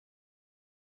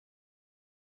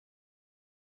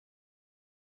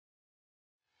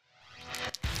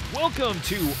Welcome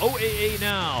to OAA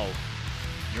Now,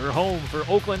 your home for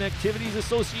Oakland Activities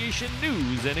Association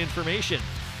news and information.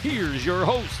 Here's your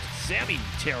host, Sammy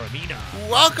Taramina.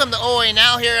 Welcome to OAA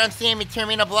Now. Here I'm Sammy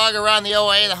Taramina, blogger around the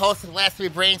OAA, the host of the Last Three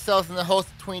Brain Cells, and the host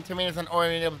of Tween Terminas on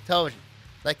Orion Television.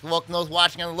 I'd like to welcome those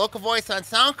watching on the local voice on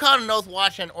SoundCloud and those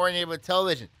watching on Orion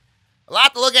Television. A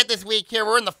lot to look at this week here.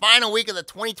 We're in the final week of the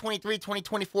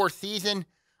 2023-2024 season.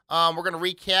 We're going to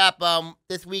recap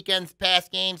this weekend's past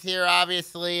games here.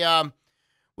 Obviously,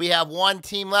 we have one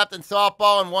team left in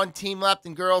softball and one team left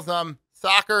in girls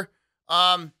soccer.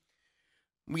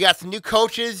 We got some new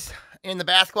coaches in the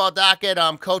basketball docket,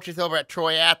 coaches over at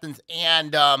Troy, Athens,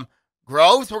 and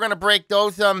Groves. We're going to break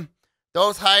those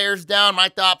hires down, my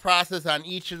thought process on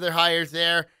each of their hires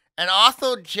there, and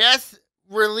also just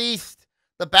released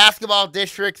the basketball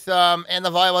districts and the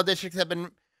volleyball districts have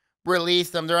been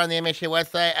released. They're on the MHA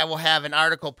website. I will have an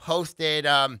article posted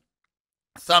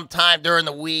sometime during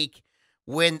the week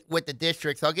with the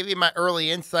districts. I'll give you my early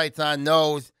insights on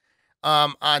those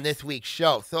on this week's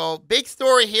show. So big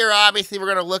story here, obviously, we're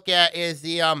going to look at is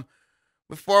the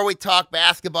before we talk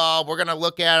basketball, we're going to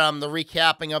look at the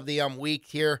recapping of the week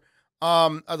here,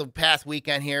 of the past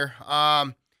weekend here.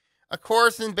 Of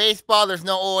course, in baseball, there's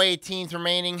no OAA teams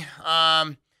remaining.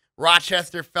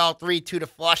 Rochester fell 3-2 to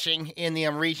Flushing in the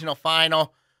regional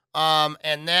final.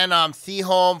 And then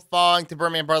Seaholm falling to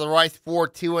Birmingham Brother Rice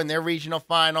 4-2 in their regional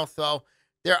final. So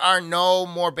there are no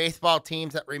more baseball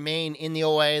teams that remain in the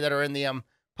OAA that are in the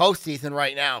postseason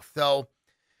right now. So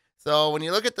when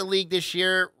you look at the league this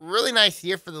year, really nice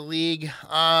year for the league.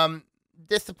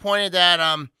 Disappointed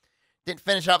that didn't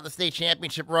finish off the state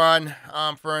championship run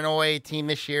for an OAA team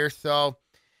this year. So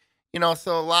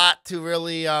a lot to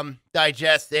really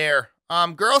digest there.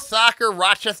 Girls soccer,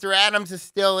 Rochester Adams is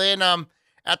still in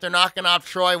after knocking off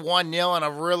Troy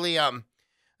 1-0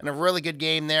 in a really good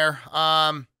game there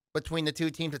between the two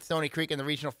teams at Stony Creek in the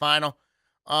regional final.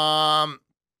 And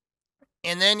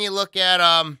then you look at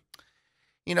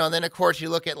then of course you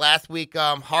look at last week,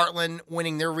 Heartland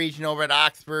winning their region over at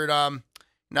Oxford,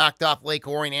 knocked off Lake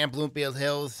Orion and Bloomfield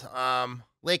Hills.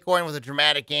 Lake Orion was a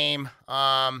dramatic game.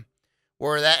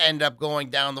 Where that ended up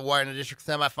going down the wire in the district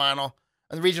semifinal,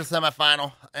 in the regional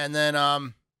semifinal, and then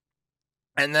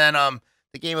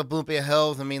the game of Bloomfield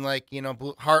Hills. I mean,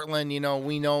 Heartland,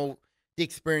 we know the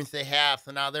experience they have,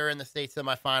 so now they're in the state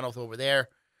semifinals over there.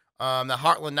 The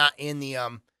Heartland not in the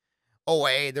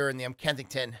OAA, they're in the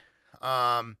Kensington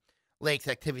Lakes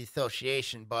Activity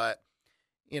Association, but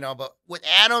with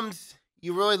Adams,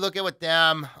 you really look at with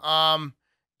them,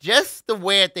 just the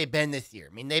way that they've been this year.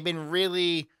 I mean, they've been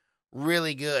really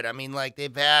good. I mean,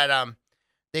 they've had,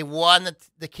 they won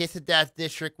the Kiss of Death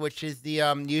district, which is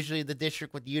the, usually the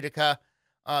district with Utica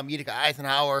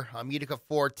Eisenhower, Utica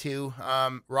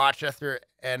 4-2, Rochester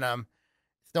and,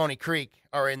 Stony Creek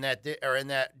are in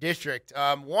that district,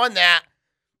 won that.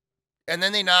 And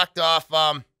then they knocked off,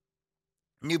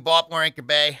 New Baltimore, Anchor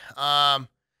Bay. And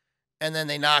then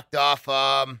they knocked off,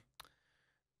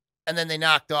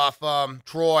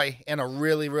 Troy in a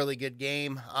really good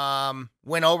game.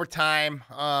 Win overtime.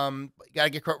 Got to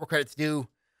give where credit's due.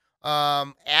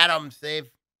 Adams, they've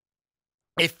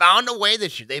found a way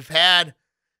this year. They've had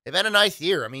a nice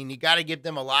year. I mean, you got to give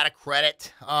them a lot of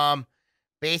credit.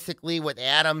 Basically, with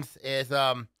Adams is,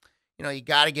 you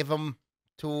got to give them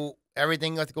to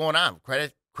everything that's going on.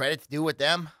 Credit's due with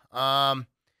them.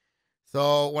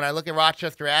 So when I look at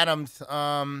Rochester Adams,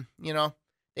 they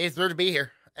deserve to be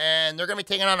here. And they're going to be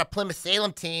taking on a Plymouth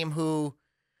Salem team who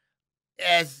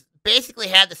has basically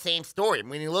had the same story.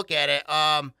 When you look at it,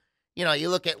 you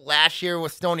look at last year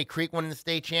with Stony Creek winning the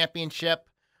state championship.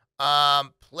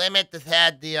 Plymouth has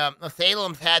had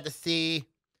Salem's had to see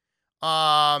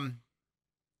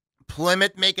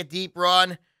Plymouth make a deep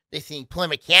run. They've seen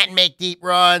Plymouth can't make deep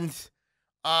runs.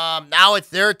 Now it's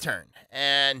their turn.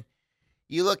 And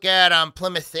you look at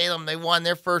Plymouth Salem, they won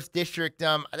their first district,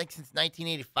 I think since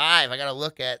 1985. I got to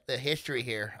look at the history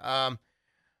here.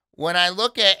 When I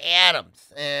look at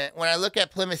Adams, and when I look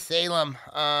at Plymouth Salem,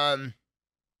 I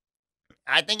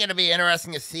think it'll be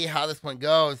interesting to see how this one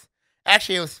goes.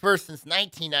 Actually, it was first since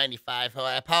 1995. So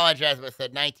I apologize if I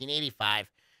said 1985.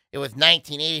 It was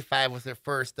 1985 was their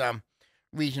first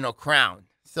regional crown.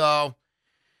 So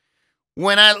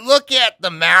when I look at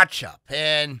the matchup,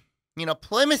 and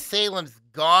Plymouth Salem's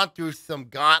gone through some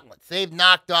gauntlets. They've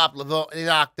knocked off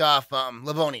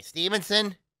Livonia Stevenson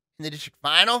in the district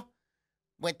final.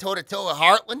 Went toe-to-toe with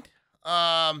Heartland.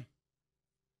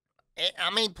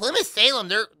 Plymouth Salem,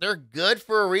 they're good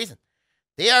for a reason.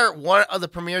 They are one of the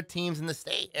premier teams in the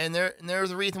state, and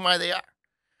there's a reason why they are.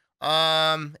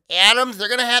 Adams, they're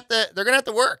gonna have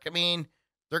to work. I mean,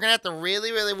 they're going to have to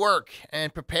really, really work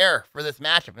and prepare for this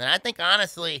matchup. And I think,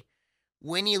 honestly,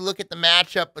 when you look at the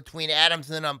matchup between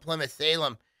Adams and Plymouth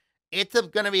Salem, it's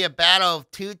going to be a battle of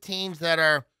two teams that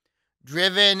are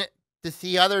driven to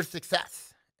see other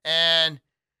success. And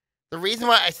the reason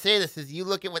why I say this is you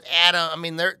look at with Adam. I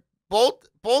mean, they're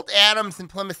both Adams and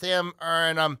Plymouth Salem are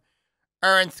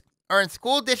in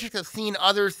school districts that have seen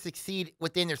others succeed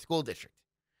within their school district.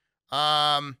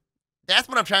 That's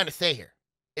what I'm trying to say here.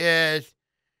 Is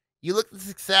you look at the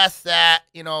success that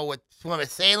with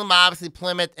Plymouth Salem, obviously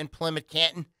Plymouth and Plymouth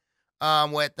Canton.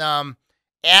 With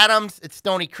Adams, it's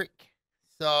Stony Creek.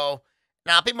 So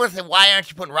now people are saying, why aren't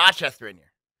you putting Rochester in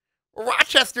here? Well,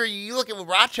 Rochester, you look at with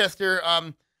Rochester,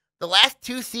 the last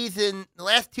two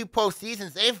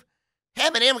postseasons, they've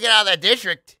haven't been able to get out of that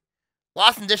district.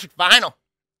 Lost in district final.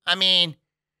 I mean,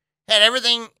 had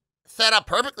everything set up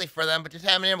perfectly for them, but just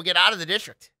haven't been able to get out of the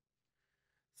district.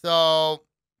 So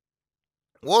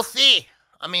we'll see.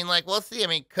 We'll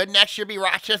see. Could next year be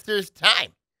Rochester's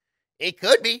time? It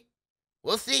could be.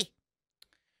 We'll see.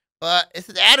 But this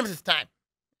is Adams' time.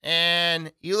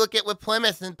 And you look at with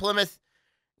Plymouth Salem.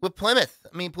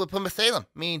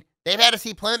 They've had to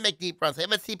see Plymouth make deep runs. They've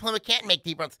had to see Plymouth Canton make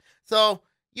deep runs. So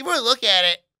you really look at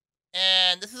it,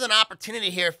 and this is an opportunity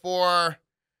here for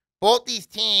both these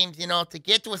teams, to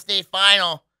get to a state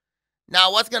final.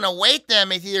 Now, what's going to await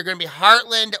them is either going to be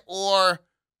Heartland or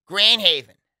Grand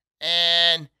Haven.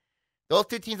 And those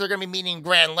two teams are going to be meeting in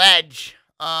Grand Ledge.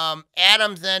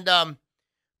 Adams and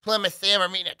Plymouth Salem are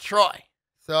meeting at Troy.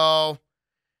 So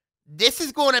this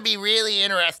is going to be really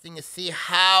interesting to see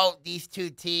how these two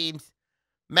teams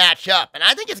match up. And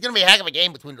I think it's going to be a heck of a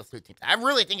game between those two teams. I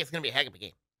really think it's going to be a heck of a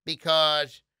game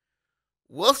because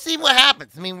we'll see what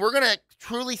happens. We're going to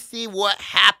truly see what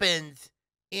happens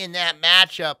in that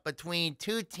matchup between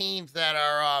two teams that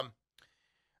are,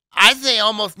 I'd say,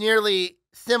 almost nearly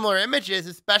similar images,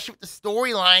 especially with the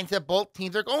storylines that both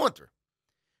teams are going through.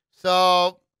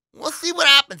 So we'll see what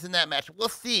happens in that matchup. We'll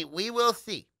see. We will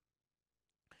see.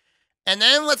 And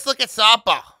then let's look at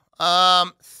softball.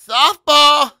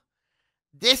 Softball,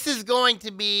 this is going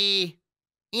to be,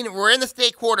 we're in the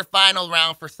state quarterfinal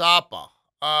round for softball.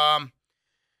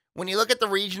 When you look at the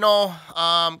regional,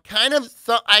 I kind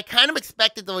of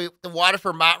expected the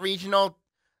Waterford Mott regional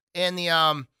and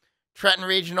the Trenton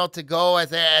regional to go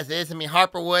as is.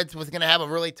 Harper Woods was going to have a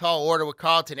really tall order with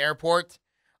Carleton Airport,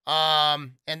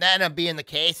 and that ended up being the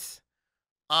case.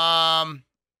 And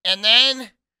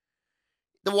then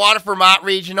the Waterford Mott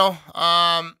regional,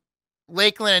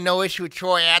 Lakeland had no issue with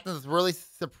Troy Athens. Was really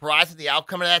surprised with the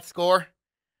outcome of that score.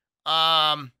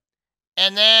 And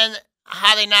then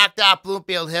how they knocked out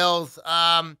Bloomfield Hills.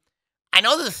 I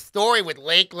know there's a story with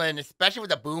Lakeland, especially with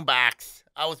the boombox.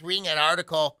 I was reading an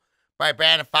article by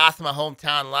Brandon Foss in my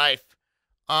Hometown Life.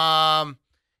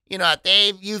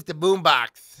 They used the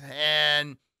boombox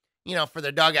and, for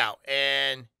their dugout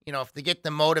and, to get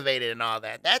them motivated and all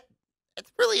that. That's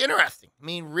really interesting.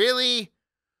 Really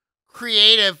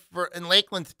creative in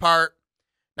Lakeland's part.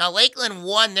 Now, Lakeland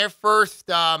won their first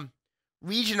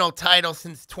regional title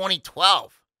since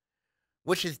 2012.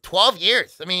 Which is 12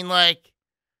 years. Lakeland's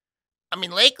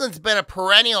been a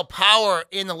perennial power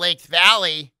in the Lakes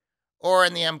Valley or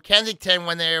in the Kensington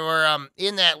when they were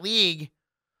in that league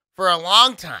for a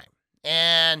long time.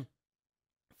 And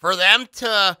for them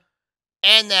to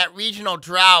end that regional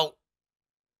drought,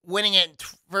 winning it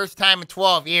first time in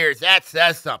 12 years, that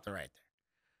says something right there.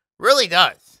 Really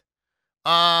does.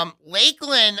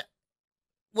 Lakeland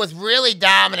was really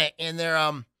dominant in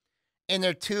their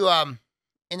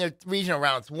regional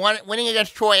rounds. Winning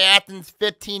against Troy Athens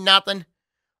 15-0,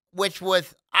 which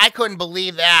was, I couldn't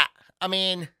believe that.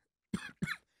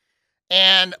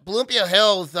 And Bloomfield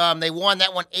Hills, they won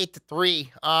that one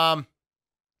 8-3.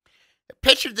 The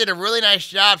pitcher did a really nice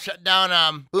job shutting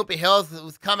down Bloomfield Hills. It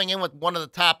was coming in with one of the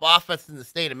top offenses in the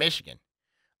state of Michigan.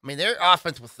 Their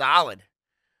offense was solid.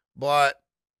 But,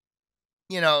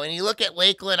 and you look at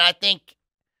Lakeland, I think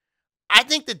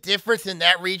the difference in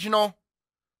that regional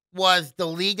was the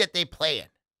league that they play in.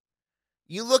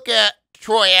 You look at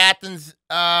Troy Athens,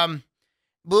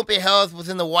 Bloomfield Hills was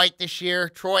in the white this year.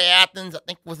 Troy Athens, I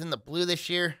think, was in the blue this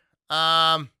year.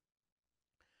 But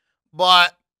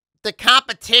the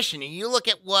competition, and you look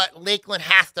at what Lakeland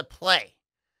has to play.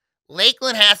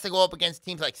 Lakeland has to go up against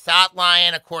teams like South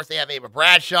Lyon. Of course, they have Ava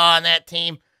Bradshaw on that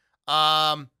team.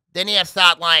 Then you have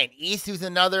South Lyon East, who's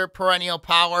another perennial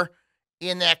power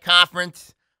in that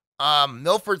conference.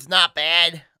 Milford's not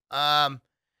bad.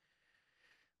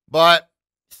 But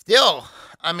still,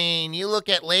 you look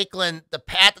at Lakeland, the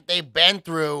path that they've been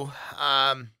through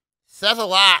says a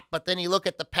lot. But then you look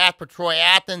at the path for Troy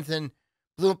Athens, and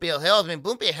Bloomfield Hills. I mean,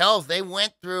 Bloomfield Hills, they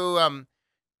went through,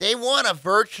 they won a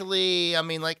virtually, I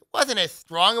mean, like, it wasn't as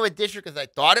strong of a district as I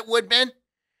thought it would have been.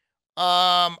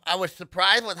 I was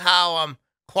surprised with how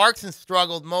Clarkson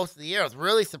struggled most of the year. I was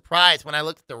really surprised when I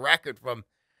looked at the record from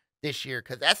this year,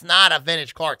 because that's not a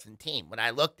vintage Clarkson team when I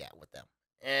looked at with them.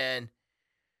 And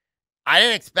I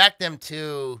didn't expect them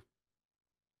to,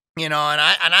 and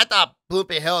I thought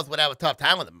Bloomfield Hills would have a tough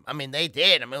time with them. I mean, they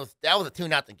did. I mean, that was a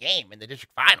 2-0 game in the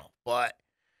district final. But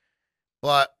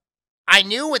I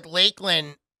knew with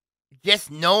Lakeland, just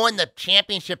knowing the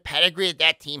championship pedigree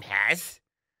that team has,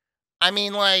 I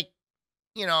mean, like,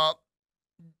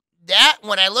 that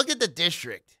when I looked at the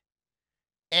district,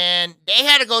 and they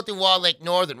had to go through Wall Lake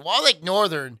Northern. Wall Lake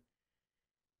Northern,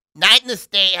 ninth in the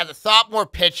state, has a sophomore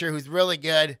pitcher who's really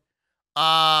good.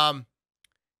 And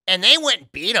they went and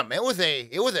beat them. That was a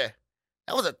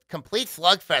complete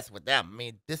slugfest with them. I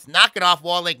mean, just knocking off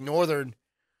Wall Lake Northern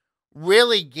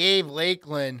really gave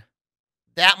Lakeland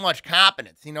that much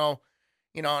confidence, and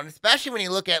especially when you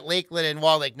look at Lakeland and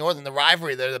Wall Lake Northern, the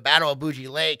rivalry there, the Battle of Bougie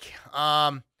Lake.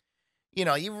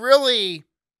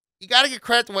 You got to give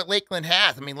credit to what Lakeland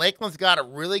has. I mean, Lakeland's got a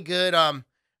really good, I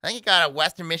think you got a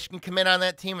Western Michigan commit on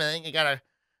that team. I think you got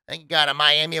a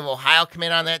Miami of Ohio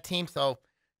commit on that team. So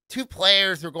 2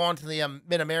 players are going to the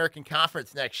Mid-American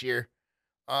Conference next year,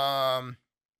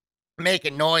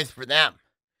 making noise for them.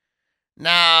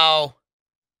 Now,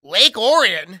 Lake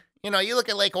Orion, you look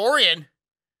at Lake Orion,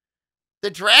 the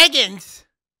Dragons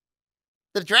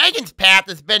path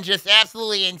has been just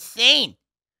absolutely insane.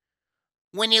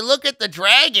 When you look at the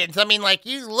Dragons, I mean, like,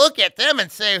 you look at them and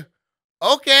say,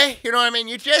 okay, you know what I mean?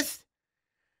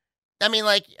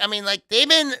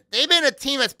 They've been a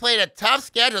team that's played a tough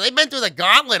schedule. They've been through the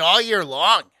gauntlet all year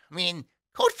long. I mean,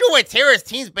 Coach Joe White's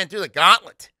team's been through the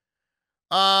gauntlet.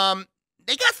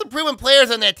 They got some proven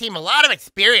players on that team, a lot of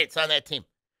experience on that team.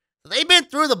 So they've been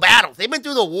through the battles. They've been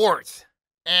through the wars.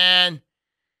 And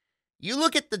you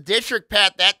look at the district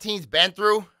path that team's been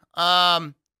through,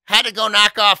 had to go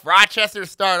knock off Rochester to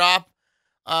start off.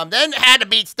 Then had to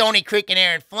beat Stony Creek and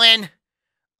Aaron Flynn.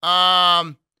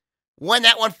 Won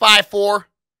that one 5-4.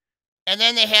 And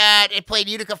then they played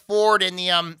Utica Ford in the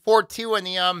 4-2 in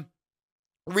the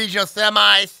regional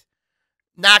semis.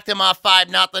 Knocked them off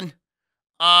 5-0.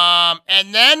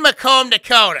 And then Macomb,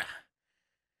 Dakota.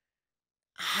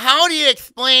 How do you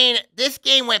explain this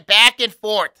game went back and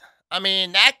forth? I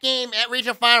mean, that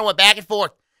regional final went back and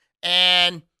forth.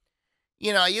 And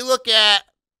you look at,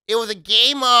 it was a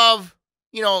game of,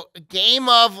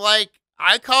 like,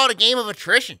 I call it a game of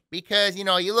attrition because, you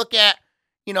look at,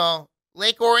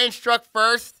 Lake Orion struck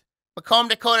first, Macomb,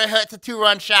 Dakota hits a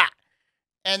 2-run shot.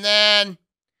 And then,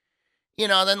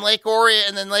 then Lake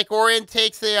Orion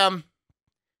takes the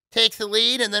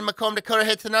lead, and then Macomb, Dakota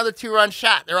hits another 2-run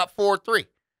shot. They're up 4-3.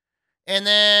 And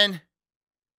then,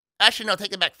 actually, no,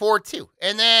 take it back, 4-2.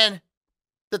 And then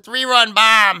the 3-run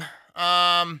bomb,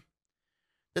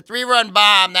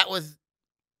 that was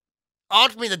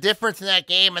ultimately the difference in that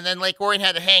game, and then Lake Orion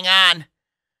had to hang on,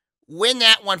 win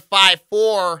that one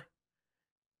 5-4,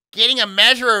 getting a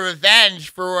measure of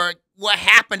revenge for what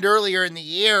happened earlier in the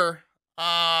year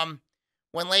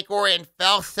when Lake Orion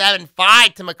fell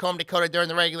 7-5 to Macomb, Dakota during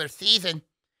the regular season.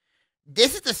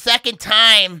 This is the second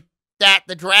time that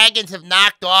the Dragons have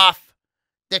knocked off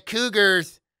the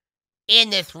Cougars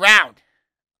in this round.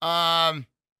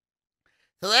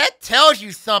 So that tells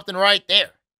you something right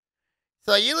there.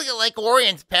 So you look at Lake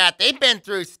Orion's path, they've been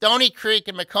through Stony Creek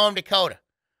and Macomb, Dakota.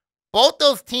 Both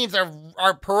those teams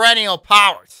are perennial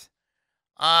powers.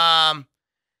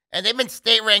 And they've been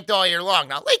state ranked all year long.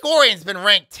 Now, Lake Orion's been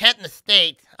ranked 10th in the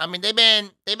state. I mean, they've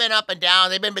been up and down.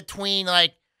 They've been between,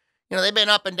 they've been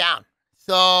up and down.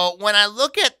 So when I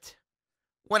look at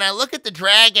the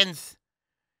Dragons,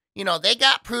 they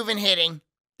got proven hitting.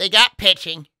 They got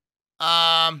pitching.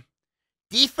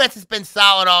 Defense has been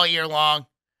solid all year long.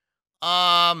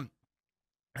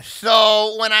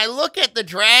 So when I look at the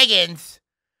Dragons,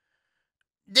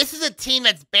 this is a team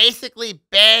that's basically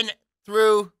been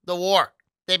through the war.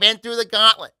 They've been through the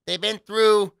gauntlet. They've been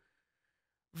through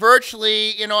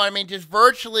virtually, just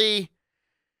virtually.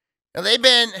 They've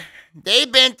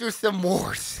been through some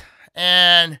wars.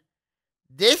 And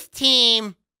this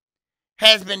team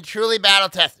has been truly battle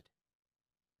tested.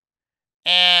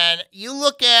 And you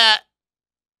look at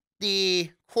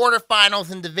the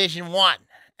quarterfinals in Division I,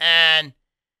 and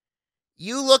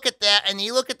you look at that, and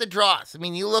you look at the draws. I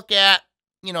mean, you look at,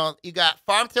 you got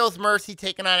Farm Trails Mercy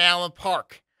taking on Allen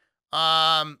Park,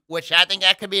 which I think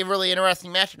that could be a really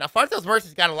interesting match. Now, Farm Trails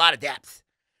Mercy's got a lot of depth.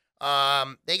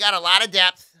 They got a lot of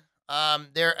depth.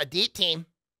 They're a deep team,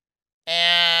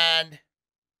 and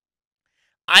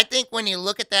I think when you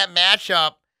look at that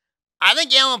matchup, I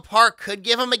think Allen Park could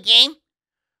give him a game,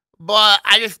 but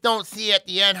I just don't see at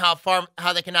the end how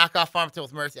they can knock off Farmington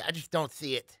with Mercy. I just don't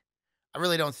see it. I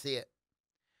really don't see it.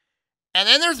 And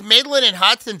then there's Midland and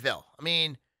Hudsonville. I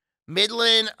mean,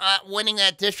 Midland winning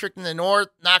that district in the north,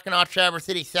 knocking off Traverse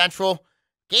City Central.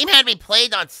 Game had to be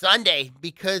played on Sunday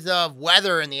because of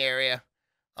weather in the area.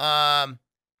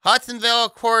 Hudsonville,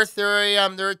 of course, they're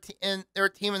a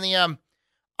team in the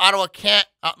Ottawa Kent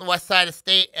out on the west side of the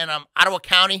state, and Ottawa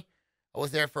County. I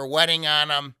was there for a wedding on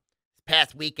this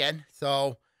past weekend.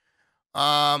 So,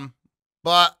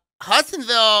 but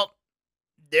Hudsonville,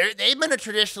 they've been a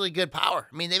traditionally good power.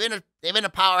 I mean, they've been a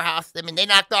powerhouse. I mean, they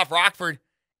knocked off Rockford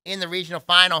in the regional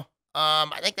final.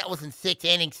 I think that was in 6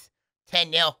 innings,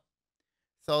 10-0.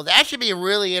 So that should be a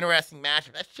really interesting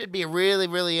matchup. That should be a really,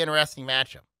 really interesting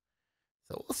matchup.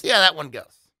 So we'll see how that one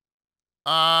goes.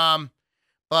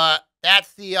 But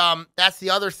that's the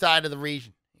other side of the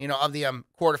region, of the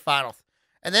quarterfinals.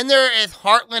 And then there is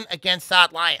Heartland against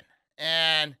South Lyon.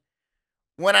 And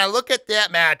when I look at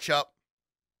that matchup,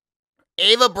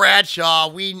 Ava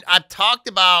Bradshaw, I've talked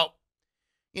about,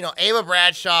 Ava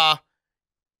Bradshaw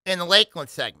in the Lakeland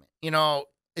segment,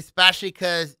 especially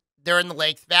because they're in the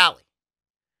Lakes Valley.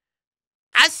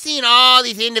 I've seen all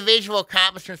these individual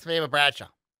accomplishments from Ava Bradshaw.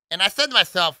 And I said to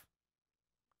myself,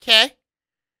 okay,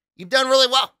 you've done really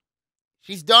well.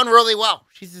 She's done really well.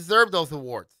 She's deserved those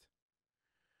awards.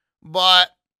 But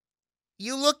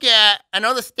you look at, I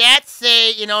know the stats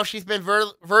say, she's been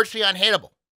virtually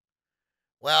unhittable.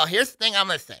 Well, here's the thing I'm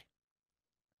going to say.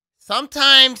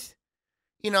 Sometimes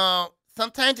you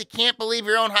can't believe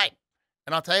your own hype.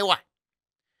 And I'll tell you why.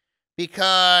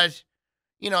 Because,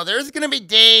 there's going to be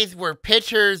days where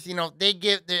pitchers, they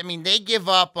give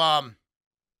up,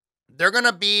 they're going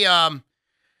to be, they're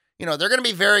going to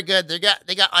be very good. They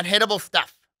got unhittable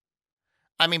stuff.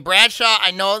 I mean, Bradshaw,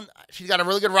 I know she's got a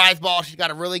really good rise ball. She's got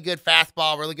a really good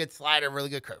fastball, really good slider, really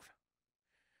good curve.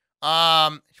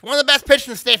 She's one of the best pitchers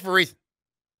in the state for a reason.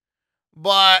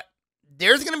 But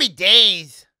there's going to be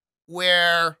days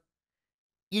where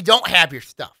you don't have your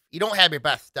stuff. You don't have your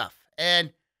best stuff.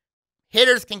 And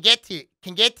hitters can get to you.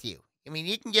 I mean,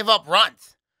 you can give up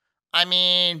runs. I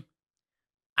mean,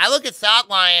 I look at South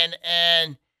Lyon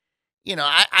and,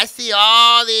 I see a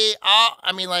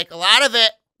lot of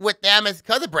it with them is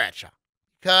because of Bradshaw,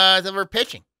 because of her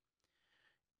pitching.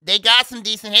 They got some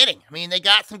decent hitting. I mean, they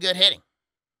got some good hitting.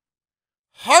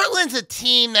 Heartland's a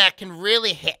team that can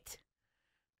really hit.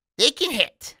 They can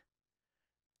hit.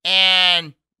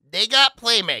 And they got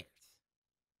playmakers.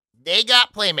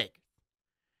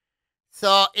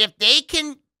 So if they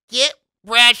can get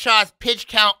Bradshaw's pitch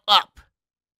count up,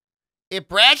 if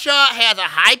Bradshaw has a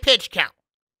high pitch count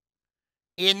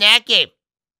in that game,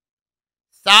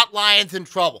 South Lyon's in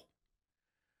trouble.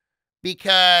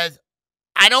 Because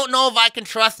I don't know if I can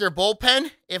trust their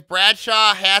bullpen if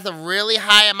Bradshaw has a really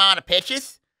high amount of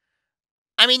pitches.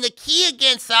 I mean, the key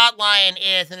against South Lyon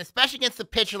is, and especially against a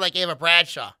pitcher like Ava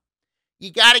Bradshaw,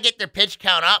 you got to get their pitch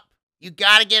count up. You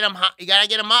got to get them up.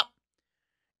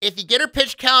 If you get her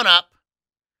pitch count up,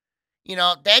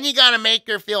 then you got to make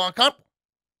her feel uncomfortable,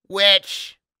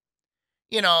 which,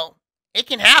 it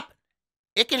can happen.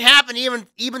 It can happen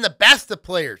even the best of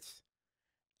players.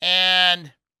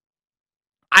 And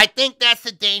I think that's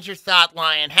the danger South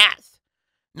Lyon has.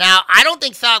 Now, I don't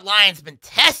think South Lyon's been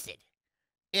tested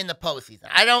in the postseason.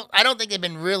 I don't think they've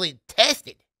been really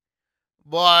tested.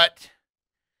 But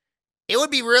it would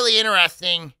be really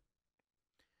interesting,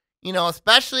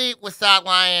 especially with South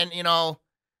Lyon,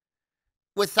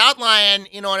 with South Lyon,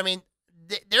 you know what I mean?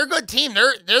 They're a good team.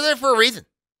 They're there for a reason.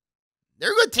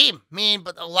 They're a good team. I mean,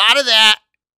 but a lot of that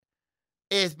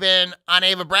has been on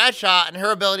Ava Bradshaw and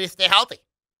her ability to stay healthy.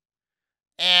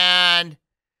 And,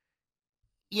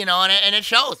 and it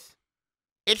shows.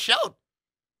 It showed.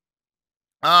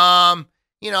 And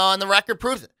the record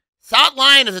proves it. South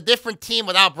Lyon is a different team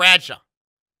without Bradshaw.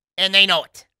 And they know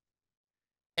it.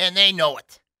 I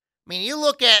mean, you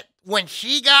look at when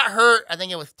she got hurt, I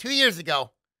think it was 2 years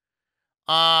ago.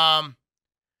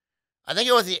 I think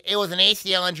it was an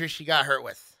ACL injury she got hurt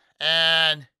with.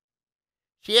 And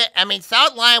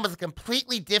South Lyon was a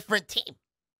completely different team.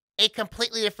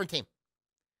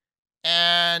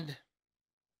 And,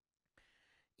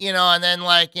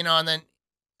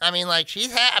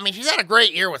 she's had a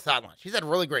great year with South Lyon. She's had a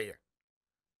really great year.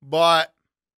 But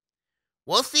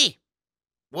we'll see.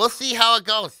 We'll see how it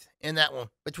goes in that one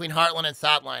between Heartland and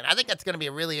South Lyon. I think that's going to be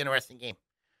a really interesting game.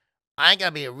 And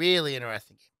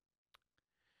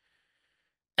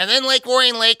then Lake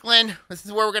Orion, Lakeland. This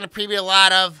is where we're going to preview a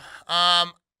lot of.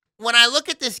 When I look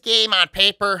at this game on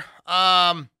paper,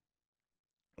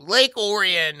 Lake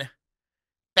Orion,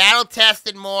 battle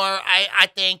tested more. I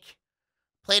think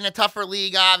played in a tougher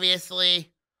league,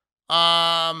 obviously.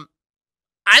 I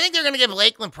think they're going to give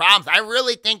Lakeland problems. I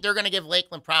really think they're going to give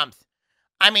Lakeland problems.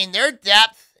 I mean, their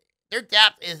depth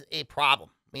is a problem.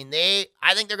 I mean,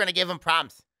 I think they're going to give them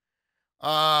problems.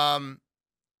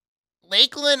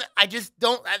 Lakeland, I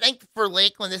think for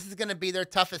Lakeland, this is going to be their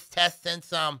toughest test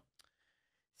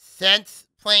since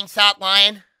playing South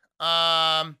Lyon.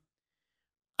 I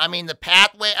mean, the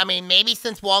pathway, maybe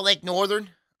since Wall Lake Northern.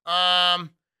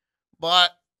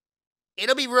 But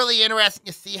it'll be really interesting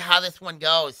to see how this one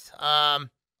goes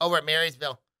over at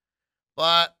Marysville.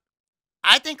 But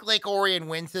I think Lake Orion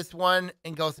wins this one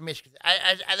and goes to Michigan.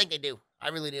 I think they do. I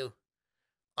really do.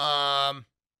 On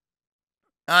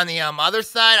the other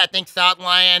side, I think South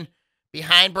Lyon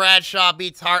behind Bradshaw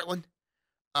beats Heartland.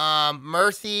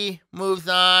 Mercy moves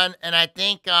on, and I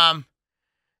think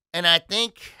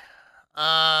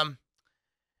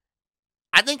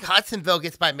Hudsonville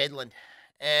gets by Midland,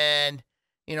 and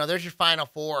there's your Final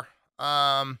Four.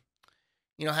 Heading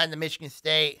to Michigan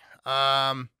State.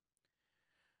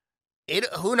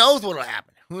 Who knows what'll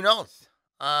happen? Who knows?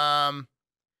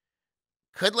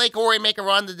 Could Lake Orion make a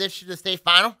run to the state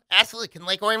final? Absolutely. Can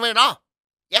Lake Orion win it all?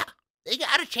 Yeah, they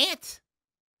got a chance.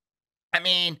 I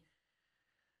mean,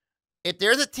 if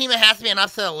there's a team that has to be on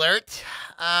upset alert,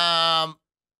 I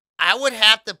would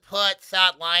have to put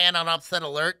South Lyon on upset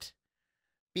alert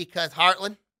because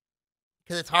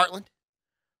it's Heartland.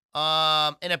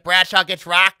 And if Bradshaw gets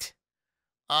rocked,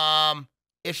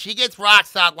 if she gets rocked,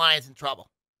 South Lyon's in trouble.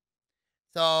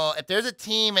 So if there's a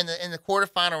team in the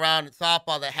quarterfinal round in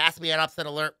softball that has to be on upset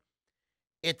alert,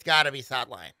 it's got to be South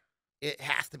Lyon. It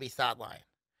has to be South Lyon.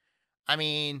 I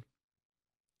mean,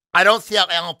 I don't see how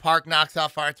Allen Park knocks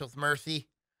out Farnsworth Mercy.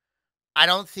 I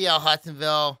don't see how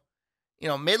Hudsonville,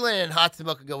 Midland and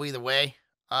Hudsonville could go either way.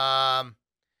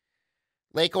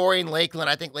 Lake Orion, Lakeland.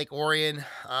 I think Lake Orion.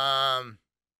 I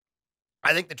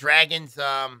think the Dragons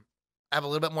have a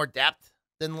little bit more depth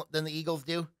than the Eagles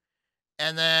do,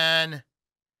 and then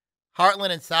Heartland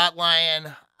and South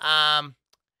Lyon. I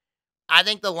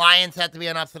think the Lions have to be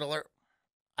on upset alert.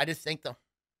 I just think though.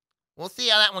 We'll see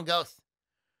how that one goes.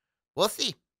 We'll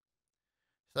see.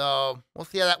 So we'll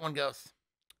see how that one goes.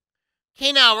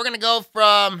 Okay, now we're gonna go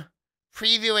from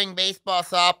previewing baseball,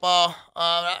 softball,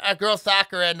 girls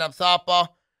soccer and softball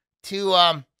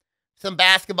to some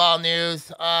basketball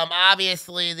news.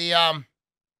 Obviously the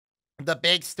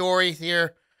big stories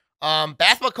here.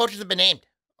 Basketball coaches have been named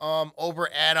over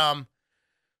at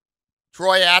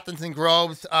Troy, Athens, and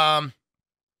Groves. I'm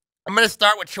going to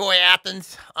start with Troy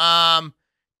Athens.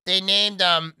 They named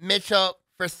Mitchell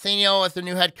Fersinio as their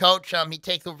new head coach. He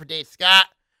takes over for Dave Scott.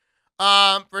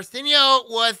 Fersinio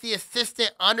was the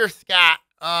assistant under Scott,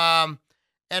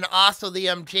 and also the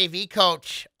JV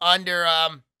coach under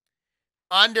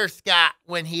Scott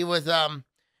when he was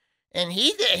and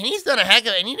he did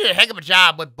a heck of a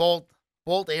job with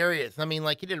both areas. I mean,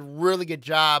 he did a really good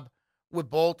job with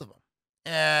both of them.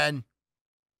 And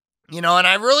and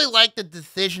I really like the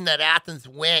decision that Athens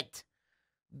went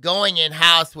going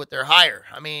in-house with their hire.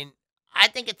 I mean, I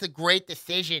think it's a great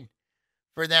decision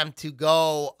for them to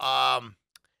go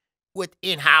with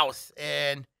in-house.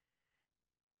 And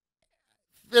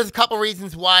there's a couple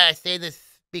reasons why I say this,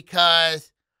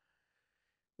 because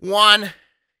one,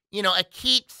 it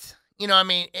keeps,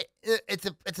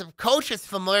 it's a coach that's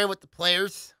familiar with the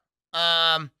players.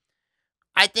 I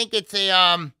think it's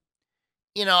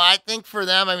I think for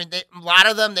them, a lot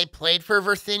of them, they played for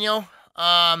Versinio,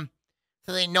 so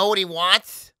they know what he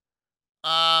wants.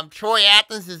 Troy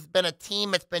Athens has been a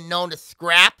team that's been known to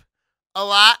scrap a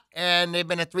lot, and they've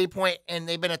been a 3-point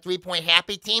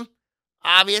happy team,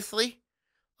 obviously.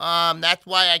 That's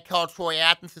why I call Troy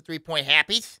Athens the 3-point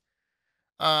happies,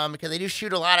 because they do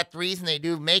shoot a lot of threes and they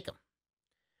do make them.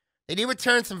 They do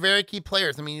return some very key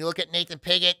players. I mean, you look at Nathan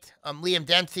Piggott, Liam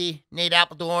Dempsey, Nate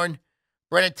Appledorn,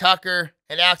 Brennan Tucker,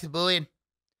 and Alex Aboulian.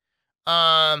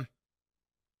 And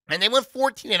they went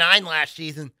 14-9 last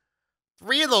season.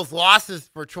 3 of those losses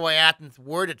for Troy Athens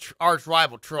were to arch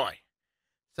rival Troy.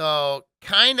 So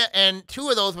and 2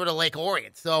 of those were to Lake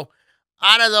Orion. So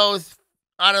out of those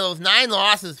 9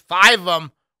 losses, 5 of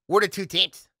them were to 2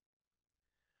 teams.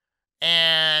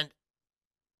 And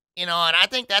and I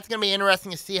think that's going to be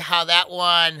interesting to see how that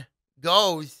one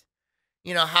goes.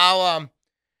 How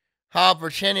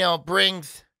Virginia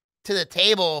brings to the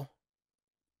table.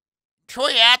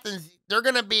 Troy Athens,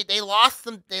 they lost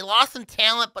some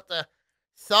talent, but the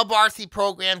sub-RC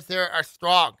programs there are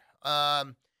strong.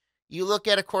 You look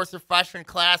at, of course, their freshman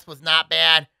class was not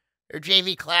bad. Their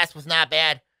JV class was not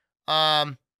bad.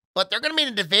 But they're going to be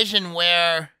in a division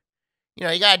where,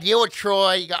 you got to deal with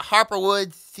Troy. You got Harper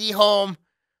Woods, Seaholm,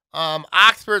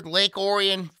 Oxford, Lake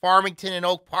Orion, Farmington, and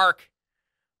Oak Park.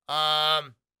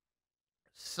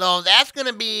 So that's going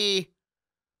to be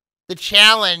the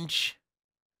challenge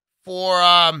for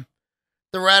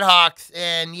the Redhawks.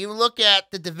 And you look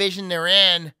at the division they're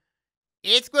in,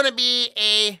 it's going to be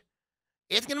a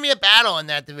battle in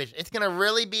that division. It's going to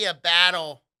really be a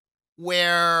battle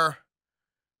where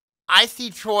I see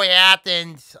Troy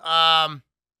Athens. I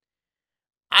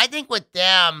think with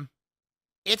them,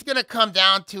 it's going to come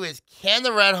down to can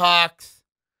the Redhawks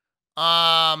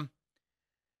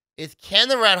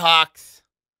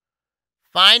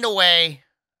find a way,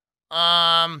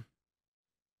 to,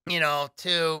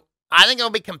 I think it'll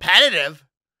be competitive,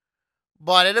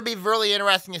 but it'll be really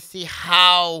interesting to see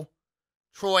how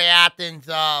Troy Athens,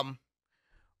 how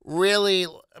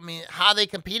they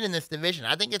compete in this division.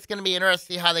 I think it's going to be interesting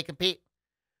to see how they compete.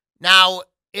 Now,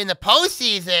 in the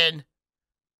postseason,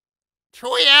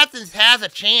 Troy Athens has a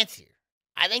chance here.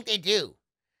 I think they do.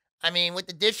 With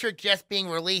the district just being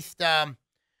released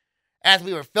as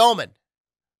we were filming,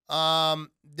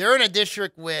 they're in a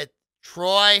district with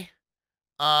Troy,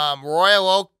 Royal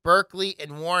Oak, Berkeley,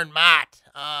 and Warren Mott.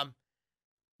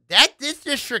 This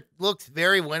district looks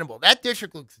very winnable. That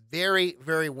district looks very,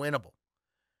 very winnable.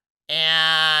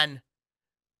 And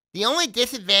the only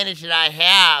disadvantage that I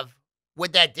have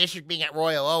with that district being at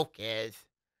Royal Oak is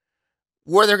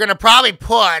where they're going to probably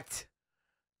put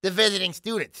the visiting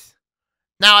students.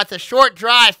 Now, it's a short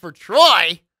drive for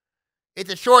Troy.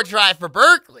 It's a short drive for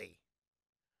Berkeley.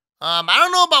 I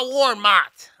don't know about Warren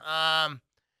Mott.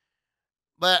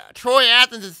 But Troy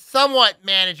Athens is somewhat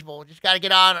manageable. Just got to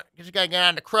get on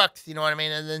the Crooks, you know what I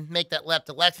mean, and then make that left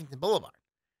to Lexington Boulevard.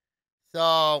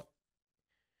 So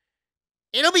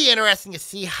it'll be interesting to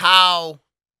see how,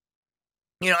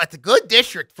 it's a good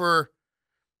district for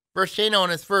Shano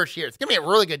in his first year. It's going to be a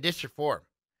really good district for him.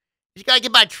 You just got to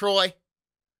get by Troy.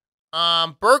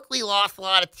 Berkeley lost a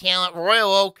lot of talent.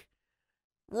 Royal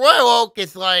Oak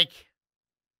is like,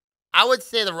 I would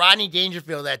say the Rodney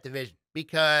Dangerfield of that division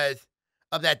because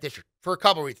of that district for a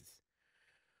couple reasons.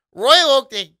 Royal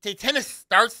Oak, they tend to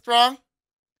start strong,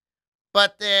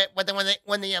 but then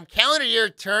when the calendar year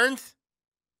turns,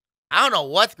 I don't know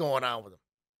what's going on with them,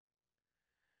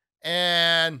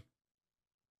 and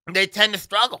they tend to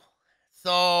struggle.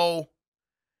 So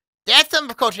that's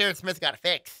something Coach Aaron Smith's got to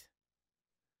fix.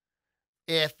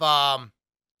 But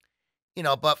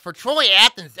for Troy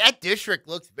Athens, that district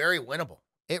looks very winnable.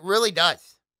 It really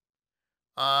does.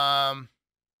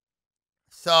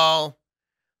 So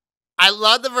I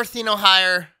love the Versino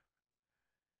hire.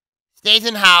 Stays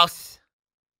in-house.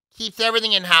 Keeps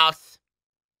everything in-house.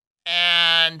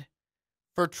 And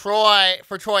for Troy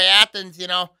Athens,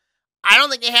 I don't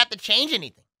think they have to change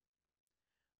anything.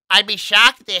 I'd be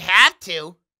shocked if they have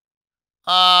to.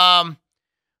 But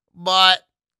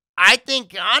I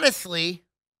think, honestly,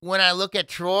 when I look at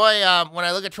Troy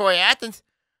Athens,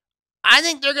 I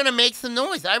think they're going to make some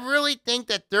noise. I really think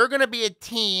that they're going to be a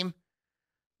team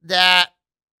where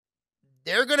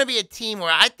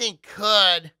I think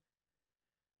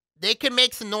they could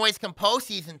make some noise come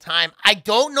postseason time. I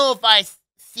don't know if I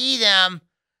see them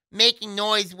making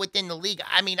noise within the league.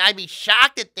 I'd be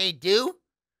shocked if they do,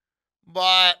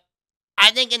 but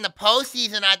I think in the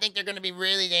postseason, I think they're going to be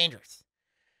really dangerous.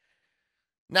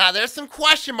 Now, there's some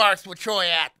question marks with Troy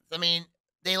Athens.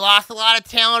 They lost a lot of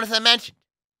talent, as I mentioned.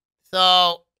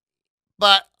 So,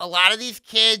 but a lot of these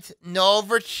kids know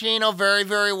Versino very,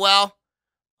 very well.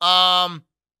 I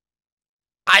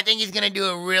think he's going to do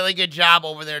a really good job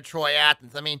over there at Troy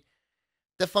Athens.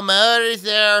 The familiarity is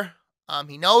there.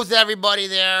 He knows everybody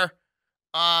there.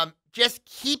 Just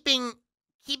keeping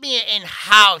it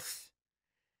in-house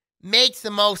makes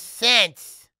the most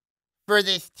sense for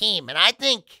this team. And I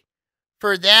think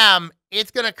for them,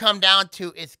 it's going to come down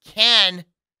to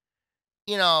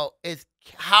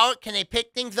how can they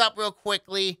pick things up real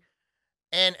quickly,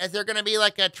 and is there going to be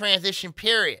like a transition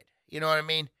period? You know what I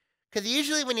mean? Because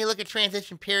usually when you look at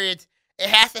transition periods, it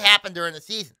has to happen during the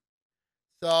season.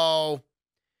 So,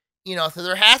 so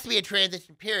there has to be a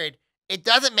transition period. It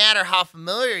doesn't matter how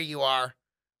familiar you are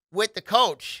with the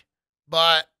coach,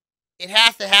 but it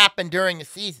has to happen during the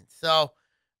season. So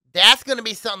that's going to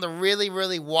be something to really,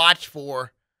 really watch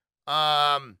for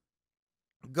going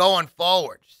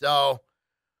forward. So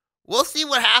we'll see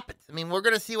what happens. We're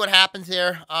going to see what happens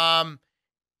here. I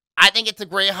think it's a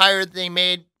great hire that they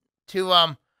made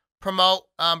to promote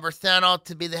Versino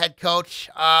to be the head coach.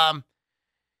 I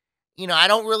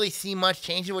don't really see much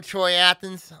changing with Troy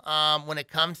Athens when it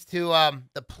comes to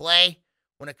the play,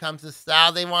 when it comes to the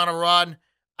style they want to run.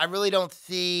 I really don't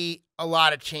see a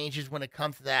lot of changes when it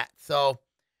comes to that. So,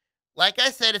 like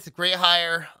I said, it's a great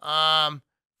hire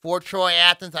for Troy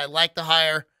Athens. I like the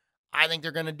hire. I think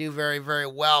they're going to do very, very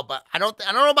well. But I don't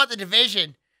know about the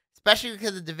division, especially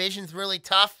because the division's really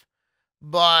tough.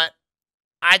 But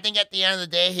I think at the end of the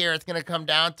day here, it's going to come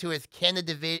down to can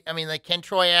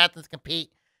Troy Athens compete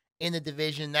in the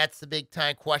division? That's the big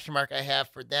time question mark I have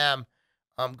for them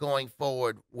going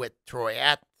forward with Troy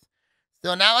Athens.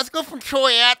 So now let's go from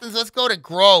Troy Athens. Let's go to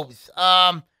Groves.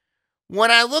 When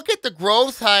I look at the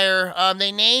Groves hire,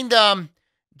 they named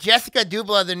Jessica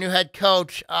Dubla the new head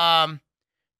coach.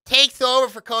 Takes over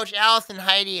for Coach Allison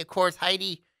Heidi. Of course,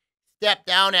 Heidi stepped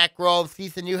down at Groves.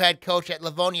 He's the new head coach at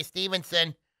Livonia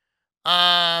Stevenson. When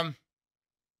I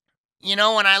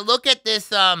look at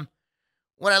this, of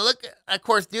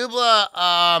course,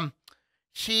 Dubla,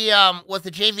 she was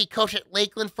the JV coach at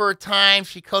Lakeland for a time.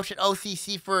 She coached at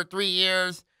OCC for 3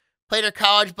 years. Played her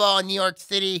college ball in New York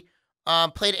City.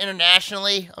 Played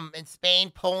internationally in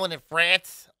Spain, Poland, and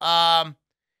France. And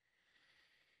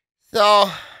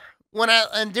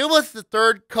Dubla's the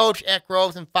third coach at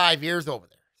Groves in 5 years over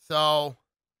there. So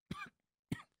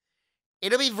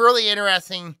it'll be really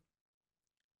interesting.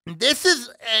 This is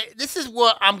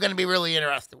what I'm going to be really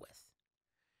interested with.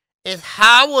 Is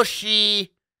how will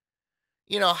she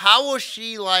I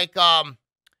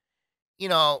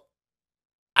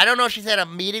don't know if she's had a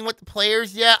meeting with the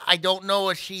players yet. I don't know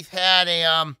if she's had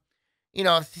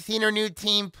seen her new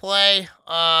team play.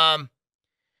 When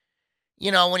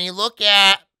you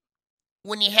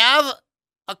have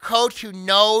a coach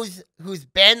who's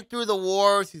been through the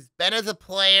wars, who's been as a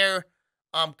player,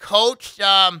 coached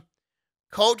high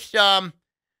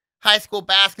school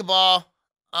basketball,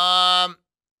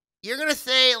 you're gonna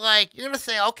say,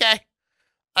 okay.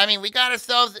 I mean, we got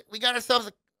ourselves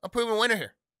a proven winner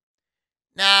here.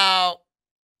 Now,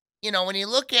 when you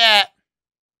look at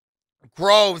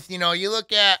Groves, you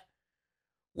look at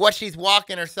what she's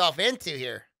walking herself into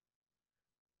here.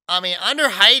 I mean, under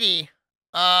Heidi,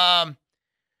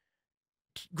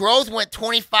 Groves went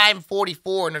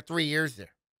 25-44 in her 3 years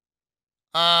there.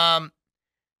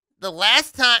 The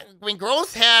last time,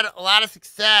 Groves had a lot of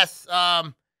success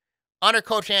under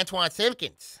Coach Antoine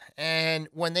Simpkins, and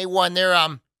when they won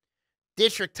their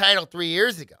district title 3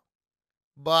 years ago.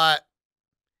 But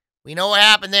we know what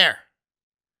happened there.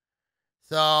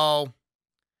 So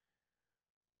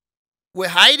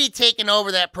with Heidi taking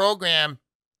over that program,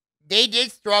 they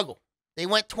did struggle. They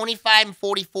went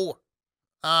 25-44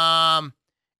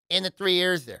 in the 3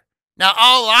 years there. Now,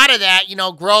 a lot of that,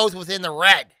 Groves was in the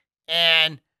red.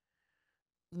 And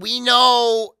we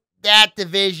know that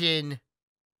division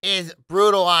is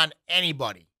brutal on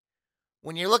anybody.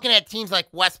 When you're looking at teams like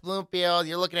West Bloomfield,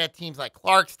 you're looking at teams like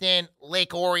Clarkston,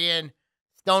 Lake Orion,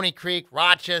 Stony Creek,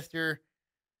 Rochester.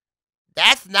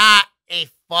 That's not a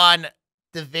fun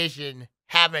division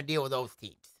having to deal with those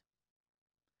teams.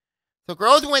 So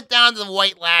Groves went down to the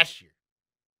white last year.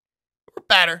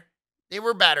 They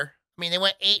were better. I mean, they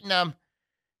went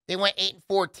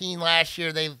 8-14 last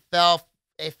year. They fell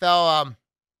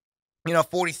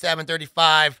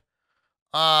 47-35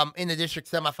 in the district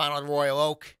semifinal at Royal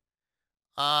Oak.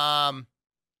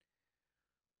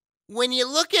 When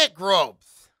you look at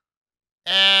Groves,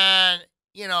 and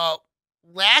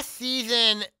last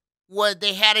season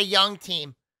they had a young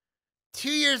team. 2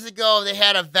 years ago they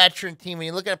had a veteran team. When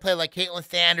you look at a player like Caitlin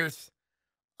Sanders,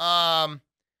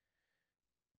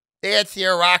 they had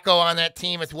Sierra Rocco on that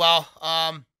team as well.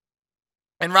 And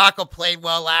Rocco played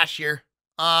well last year.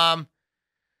 But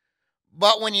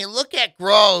when you look at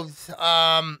Groves,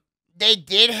 they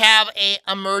did have a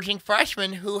emerging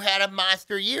freshman who had a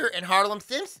monster year in Harlem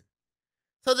Simpson.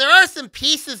 So there are some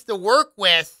pieces to work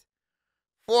with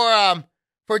for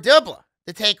Dubla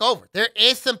to take over. There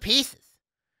is some pieces.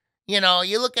 You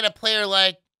look at a player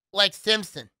like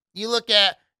Simpson. You look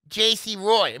at J.C.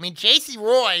 Roy. I mean, J.C.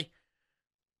 Roy,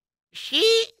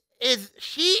 she is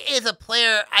a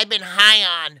player I've been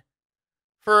high on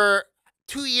for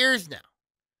 2 years now.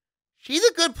 She's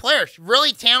a good player. She's a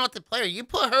really talented player. You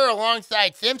put her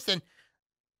alongside Simpson,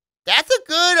 that's a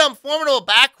good formidable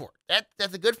backcourt.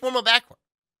 That's a good formidable backcourt.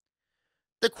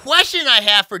 The question I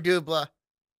have for Dubla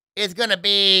is going to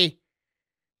be,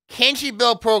 can she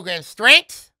build program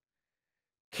strength?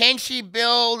 Can she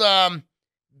build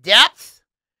depth?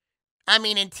 I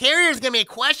mean, interior is going to be a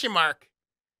question mark.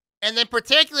 And then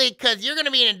particularly because you're going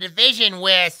to be in a division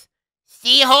with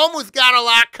Seaholm, who's got a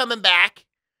lot coming back.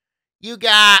 You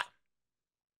got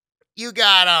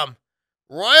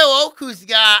Royal Oak, who's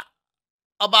got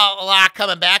about a lot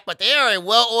coming back, but they are a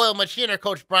well-oiled machine under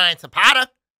Coach Brian Zapata.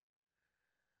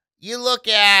 You look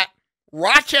at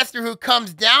Rochester, who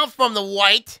comes down from the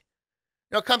white,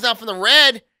 comes down from the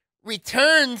red,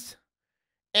 returns,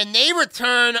 and they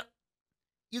return.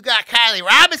 You got Kylie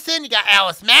Robinson, you got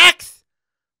Alice Max,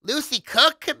 Lucy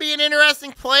Cook could be an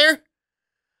interesting player.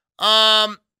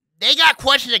 They got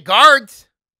questions at guards.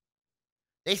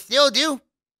 They still do.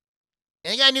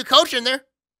 And they got a new coach in there.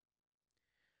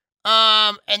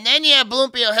 And then you have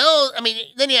Bloomfield Hills.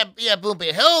 You have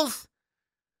Bloomfield Hills.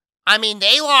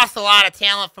 They lost a lot of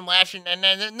talent from last year, and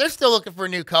then they're still looking for a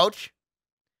new coach.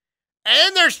 And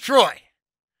then there's Troy,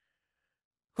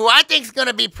 who I think is going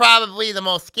to be probably the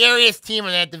most scariest team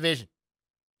in that division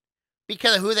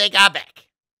because of who they got back.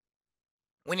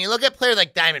 When you look at players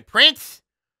like Diamond Prince,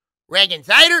 Reagan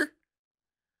Zeider,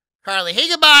 Carly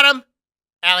Higginbottom,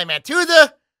 Ali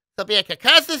Matuza, Sophia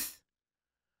Kakasis,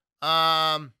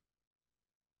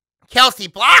 Kelsey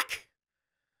Block,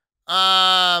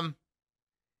 and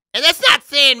that's not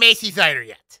saying Macy Zeider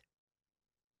yet.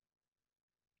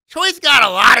 Troy's got a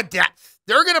lot of depth.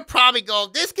 They're going to probably go,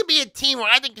 this could be a team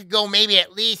where I think could go maybe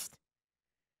at least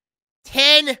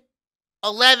 10,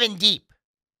 11 deep.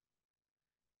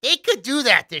 They could do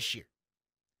that this year.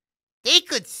 They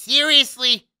could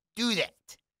seriously do that.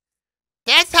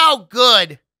 That's how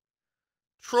good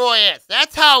Troy is.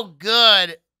 That's how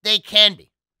good they can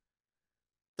be.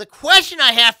 The question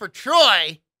I have for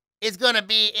Troy is going to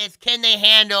be, can they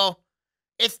handle,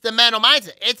 it's the mental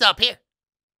mindset. It's up here.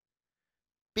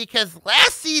 Because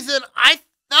last season, I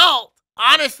felt,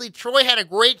 honestly, Troy had a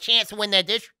great chance to win that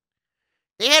district.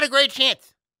 They had a great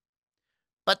chance.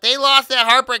 But they lost that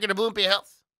heartbreaker to Bloomfield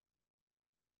Hills.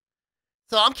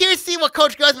 So I'm curious to see what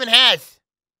Coach Guzman has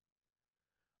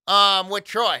with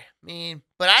Troy.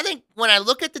 But I think when I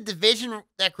look at the division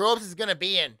that Groves is going to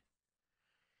be in,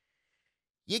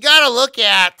 you have to look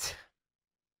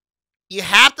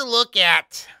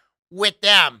at with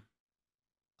them.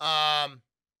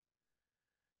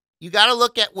 You got to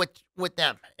look at with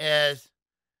them as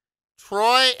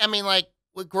Troy.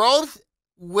 With Groves,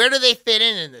 where do they fit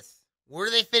in this? Where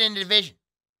do they fit in the division?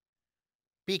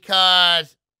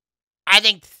 Because I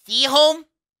think Seaholm,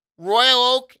 Royal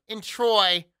Oak, and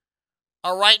Troy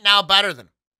are right now better than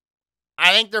them.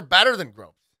 I think they're better than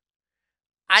Groves.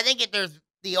 I think if there's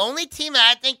the only team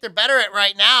that I think they're better at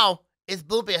right now is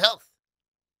Bloomfield Hills.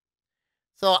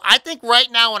 So I think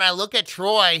right now when I look at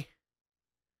Troy,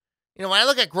 when I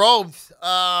look at Groves,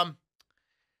 those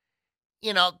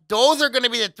are going to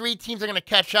be the three teams they're going to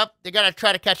catch up. They're going to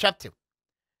try to catch up to.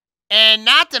 And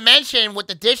not to mention with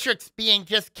the districts being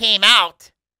just came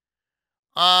out,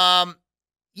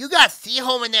 you got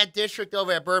Seaholm in that district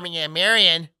over at Birmingham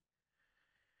Marion.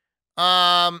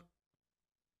 And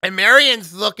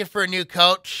Marion's looking for a new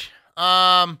coach.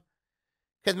 Because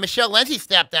Michelle Lindsay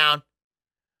stepped down.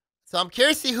 So I'm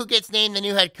curious to see who gets named the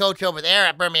new head coach over there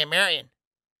at Birmingham Marion.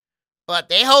 But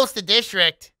they host the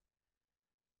district.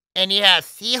 And you have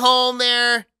Seaholm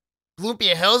there.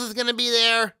 Bloomfield Hills is going to be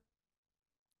there.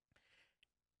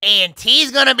 A&T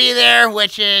is going to be there,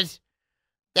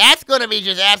 that's going to be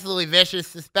just absolutely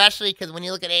vicious, especially because when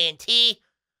you look at A&T,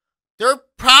 they're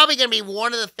probably going to be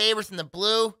one of the favorites in the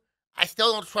blue. I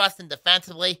still don't trust them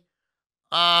defensively.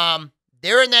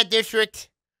 They're in that district.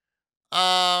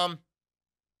 And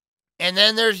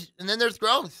then there's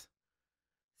Groves.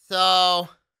 So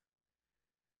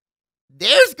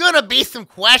there's going to be some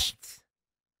questions.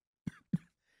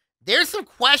 There's some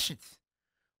questions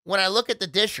when I look at the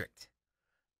district.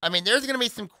 There's going to be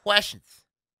some questions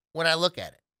when I look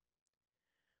at it.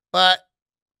 But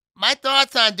my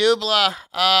thoughts on Dubla,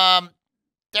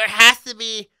 there has to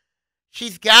be,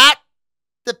 she's got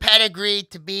the pedigree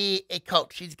to be a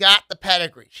coach. She's got the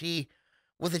pedigree. She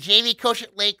was a JV coach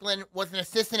at Lakeland, was an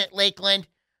assistant at Lakeland,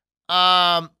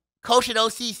 coach at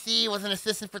OCC, was an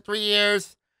assistant for 3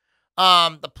 years.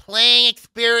 The playing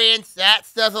experience, that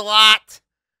says a lot.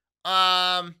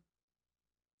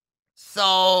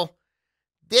 So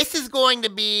this is going to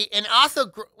be, and also,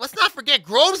 let's not forget,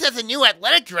 Groves has a new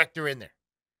athletic director in there.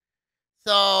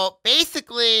 So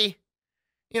basically,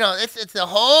 it's a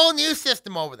whole new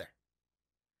system over there.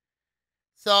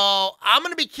 So I'm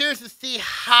going to be curious to see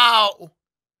how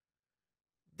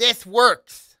this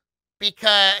works,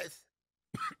 because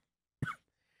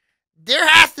there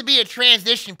has to be a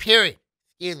transition period.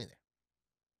 Excuse me there.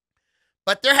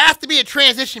 But there has to be a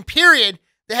transition period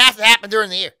that has to happen during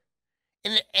the year.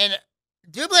 And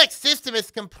Dublek's system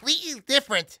is completely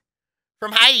different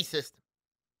from Heidi's system.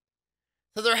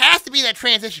 So there has to be that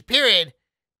transition period,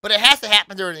 but it has to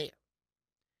happen during the year.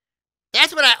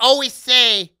 That's what I always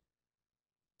say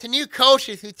to new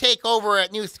coaches who take over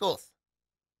at new schools.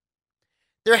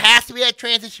 There has to be that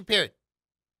transition period.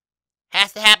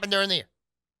 Has to happen during the year.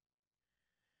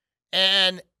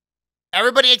 And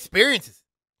everybody experiences.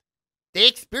 They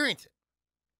experience it.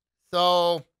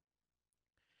 So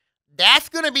that's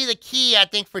going to be the key, I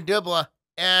think, for Dubla,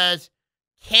 as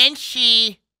can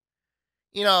she,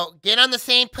 get on the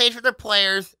same page with her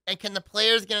players, and can the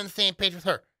players get on the same page with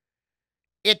her?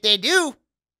 If they do,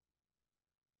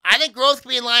 I think Groves could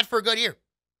be in line for a good year.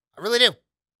 I really do.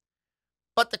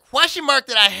 But the question mark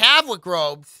that I have with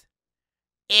Groves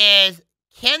is,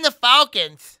 can the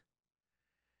Falcons,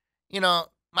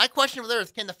 my question there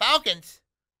is, can the Falcons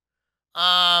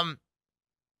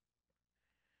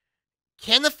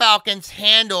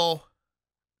handle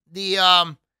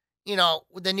the,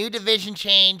 the new division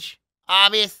change?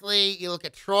 Obviously, you look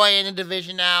at Troy in the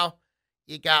division now.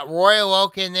 You got Royal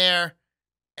Oak in there.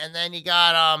 And then you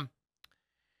got,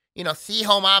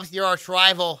 Seaholm, obviously your arch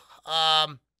rival.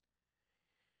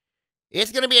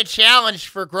 It's going to be a challenge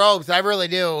for Groves. I really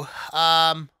do.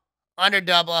 Under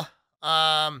Dubla.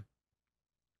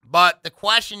 But the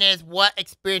question is, what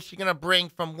experience she's going to bring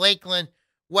from Lakeland,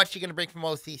 what's she going to bring from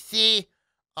OCC,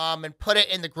 and put it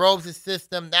in the Groves'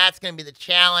 system. That's going to be the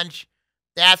challenge.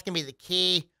 That's going to be the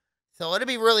key. So it'll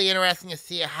be really interesting to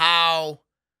see how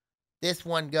this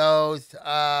one goes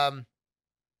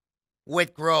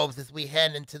with Groves as we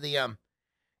head into the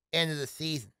end of the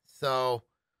season. So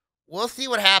we'll see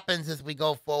what happens as we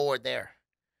go forward there.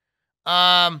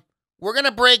 We're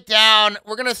going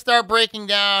to start breaking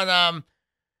down,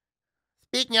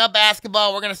 speaking of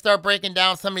basketball, we're going to start breaking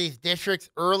down some of these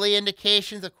districts' early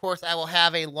indications. Of course, I will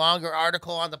have a longer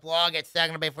article on the blog at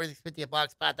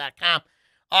SaginawBay4650@blogspot.com.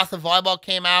 Also, volleyball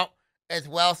came out as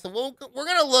well. So we're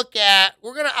going to look at,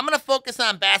 I'm going to focus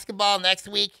on basketball next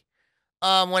week,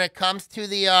 when it comes to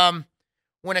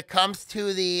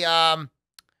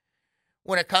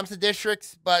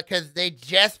districts, but because they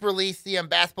just released the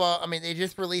basketball. They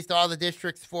just released all the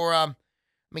districts for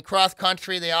cross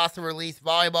country. They also released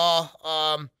volleyball.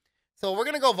 So we're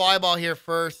gonna go volleyball here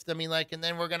first. And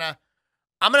then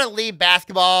I'm gonna leave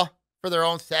basketball for their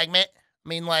own segment.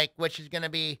 Which is gonna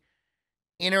be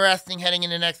interesting heading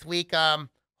into next week.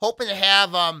 Hoping to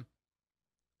have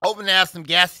some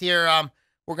guests here.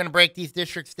 We're gonna break these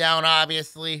districts down,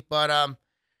 obviously, but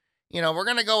we're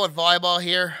going to go with volleyball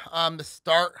here to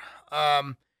start,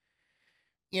 here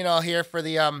for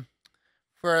the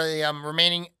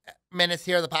remaining minutes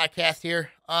here of the podcast here.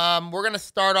 We're going to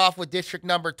start off with district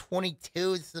number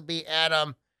 22. This will be at,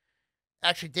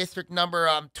 district number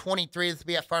 23. This will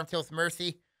be at Farmington Hills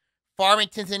Mercy.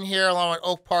 Farmington's in here along with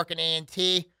Oak Park and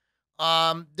A&T.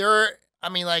 They're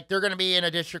going to be in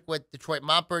a district with Detroit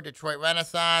Mumford, Detroit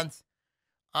Renaissance,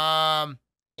 and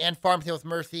Farmington Hills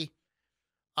Mercy.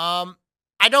 I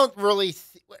don't really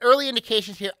see early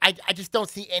indications here. I just don't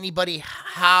see anybody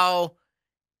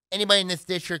in this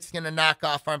district is going to knock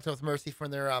off Farmington Hills Mercy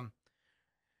from their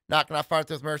knocking off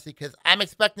Farmington Hills Mercy, because I'm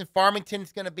expecting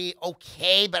Farmington's going to be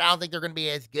okay, but I don't think they're going to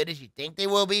be as good as you think they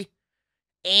will be.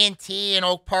 A&T and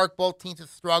Oak Park, both teams have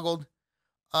struggled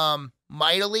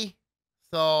mightily,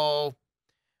 so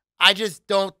I just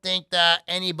don't think that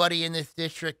anybody in this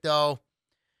district, though,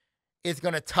 is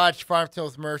going to touch Farmington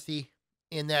Hills Mercy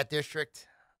in that district.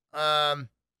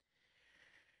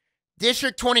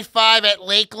 District 25 at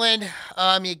Lakeland.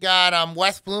 You got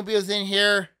West Bloomfield's in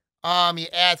here. You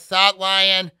add South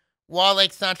Lyon, Wall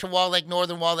Lake Central, Wall Lake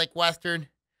Northern, Wall Lake Western,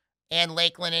 and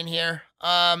Lakeland in here.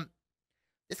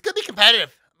 This could be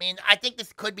competitive. I think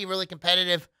this could be really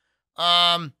competitive.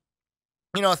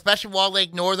 Especially Wall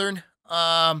Lake Northern.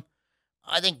 I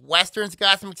think Western's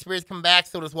got some experience coming back.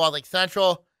 So does Wall Lake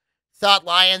Central. South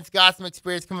Lyon's got some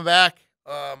experience coming back.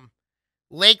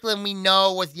 Lakeland, we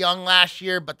know, was young last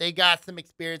year, but they got some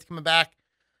experience coming back.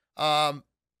 And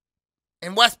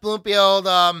West Bloomfield,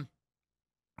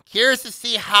 curious to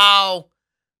see how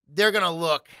they're going to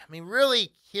look.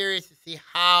 Really curious to see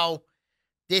how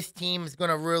this team is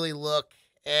going to really look.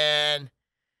 And,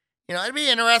 it'd be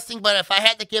interesting, but if I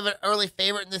had to give an early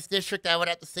favorite in this district, I would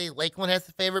have to say Lakeland has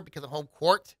the favorite because of home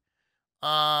court.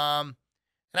 And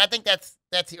I think that's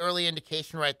the early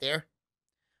indication right there.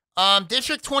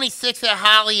 District 26 at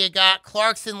Holly, you got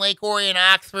Clarkson, Lake Orion,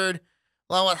 Oxford,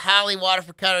 along with Holly,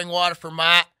 Waterford, Kettering, Waterford,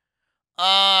 Mott.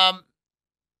 I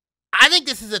think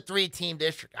this is a 3-team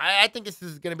district. I think this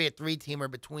is going to be a 3-teamer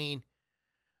between.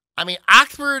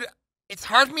 Oxford, it's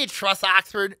hard for me to trust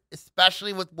Oxford,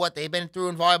 especially with what they've been through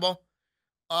in volleyball.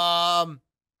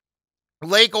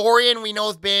 Lake Orion, we know,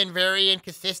 has been very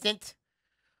inconsistent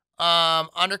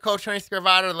under Coach Tony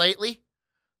Scrivato lately.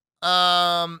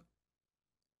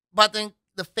 But then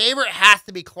the favorite has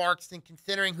to be Clarkson,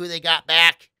 considering who they got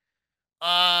back.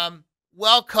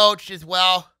 Well coached as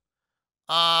well.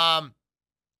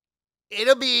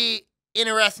 It'll be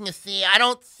interesting to see. I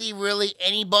don't see really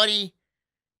anybody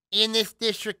in this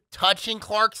district touching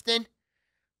Clarkston.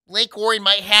 Lake Orion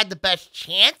might have the best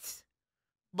chance,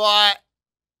 but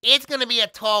it's going to be a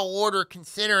tall order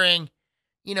considering,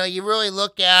 you really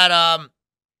look at,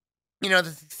 the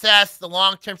success, the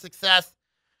long-term success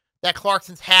that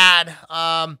Clarkston's had.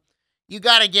 You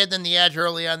got to give them the edge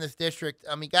early on this district.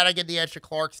 You got to give the edge to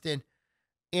Clarkston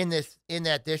in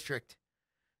that district.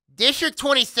 District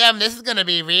 27, this is going to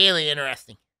be really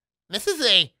interesting. This is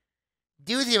a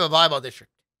doozy of a volleyball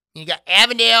district. You got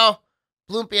Avondale,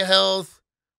 Bloomfield Hills,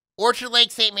 Orchard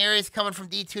Lake, St. Mary's coming from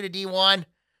D2 to D1.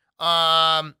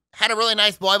 Had a really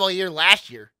nice volleyball year last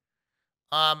year.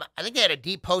 I think they had a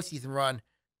deep postseason run.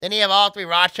 Then you have all three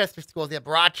Rochester schools. You have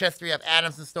Rochester, you have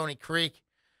Adams and Stony Creek.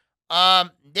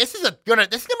 This is gonna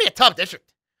be a tough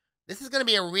district. This is gonna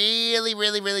be a really,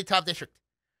 really, really tough district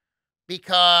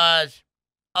because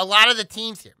a lot of the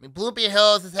teams here. Bloomfield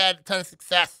Hills has had a ton of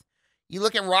success. You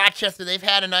look at Rochester; they've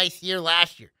had a nice year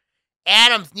last year.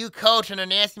 Adams, new coach, and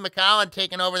Nancy McCollum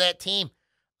taking over that team.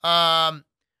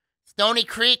 Stony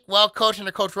Creek, well coached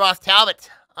under Coach Ross Talbot.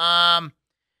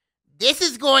 This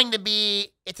is going to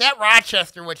be, it's at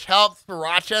Rochester, which helps for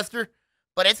Rochester,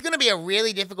 but it's going to be a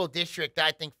really difficult district,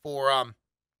 I think, for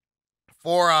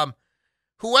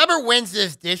whoever wins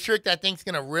this district, I think is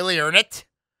going to really earn it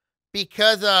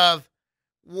because of,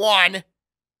 one,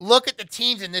 look at the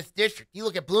teams in this district. You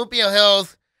look at Bloomfield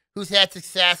Hills, who's had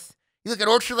success. You look at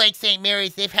Orchard Lake, St.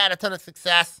 Mary's, they've had a ton of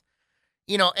success.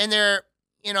 And they're,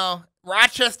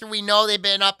 Rochester, we know they've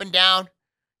been up and down.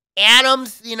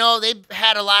 Adams, they've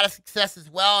had a lot of success as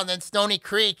well. And then Stony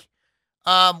Creek,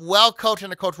 well coached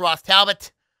under Coach Ross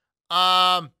Talbot.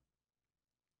 It'll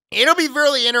be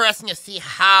really interesting to see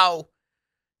how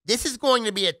this is going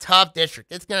to be a tough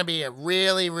district. It's going to be a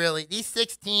really, really, these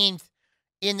 6 teams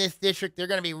in this district, they're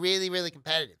going to be really, really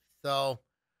competitive. So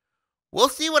we'll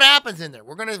see what happens in there.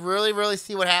 We're going to really, really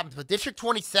see what happens. But District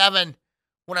 27,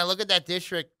 when I look at that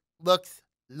district, looks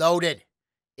loaded.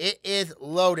 It is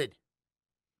loaded.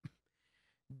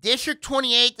 District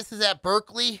 28, this is at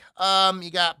Berkeley.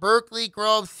 You got Berkeley,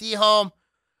 Grove, Seaholm,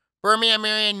 Birmingham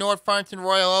Marion, North Farmington,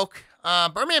 Royal Oak.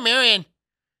 Birmingham Marion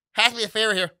has to be the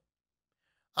favorite here.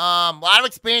 A lot of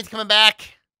experience coming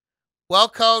back. Well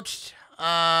coached.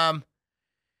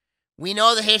 We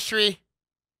know the history.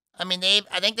 I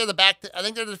think they're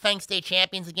the defending state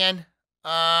champions again.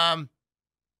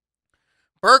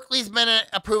 Berkeley's been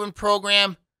a proven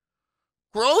program.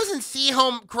 Groves and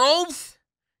Seaholm. Groves,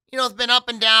 has been up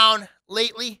and down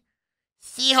lately.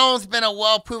 Seaholm's been a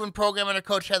well-proven program under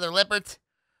Coach Heather Gambone.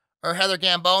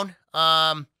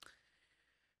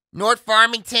 North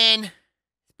Farmington has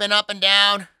been up and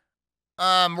down.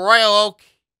 Royal Oak,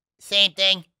 same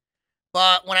thing.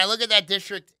 But when I look at that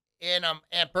district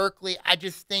at Berkeley, I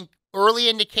just think early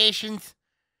indications,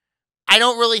 I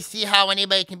don't really see how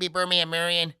anybody can beat Birmingham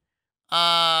Marion.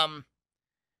 Now,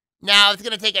 it's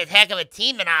going to take a heck of a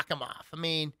team to knock them off.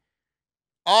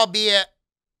 Albeit,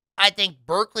 I think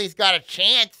Berkeley's got a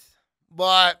chance,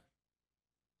 but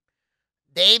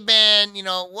they've been,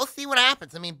 we'll see what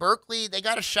happens. Berkeley, they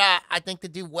got a shot, I think, to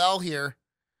do well here,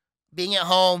 being at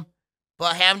home,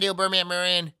 but having to deal with Birmingham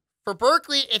Marion. For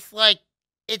Berkeley, it's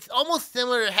almost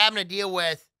similar to having to deal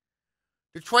with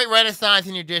Detroit Renaissance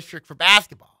in your district for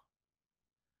basketball.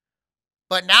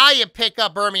 But now you pick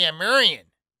up Birmingham Marion,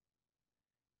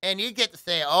 and you get to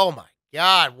say, oh my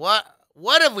God, what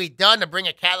have we done to bring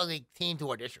a Catholic League team to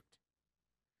our district?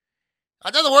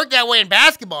 It doesn't work that way in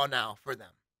basketball now for them.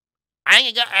 I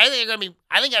think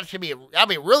that'll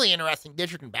be a really interesting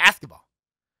district in basketball.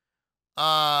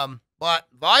 But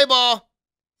volleyball,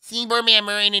 seeing Birmingham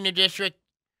Marion in your district,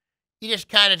 you just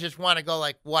kind of just want to go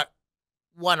like, what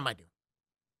am I doing?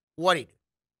 What do you do?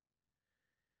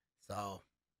 So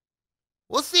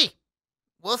we'll see.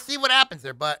 We'll see what happens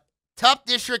there. But tough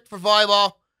district for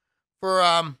volleyball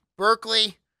for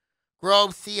Berkeley,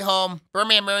 Grove, Seaholm,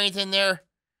 Birmingham Marion's in there.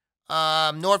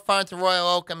 North Farmington, Royal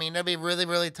Oak. There'll be really,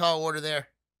 really tall order there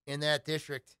in that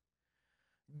district.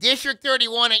 District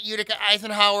 31 at Utica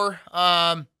Eisenhower.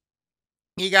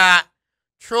 You got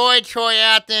Troy,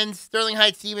 Athens, Sterling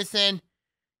Heights, Stevenson,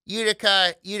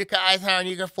 Utica Eisenhower, and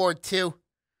Utica Ford 2.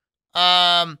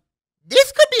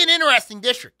 This could be an interesting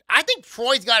district. I think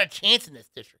Troy's got a chance in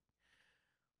this district.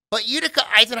 But Utica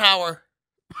Eisenhower,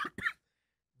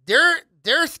 they're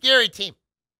a scary team.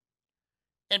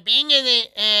 And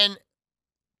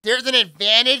there's an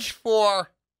advantage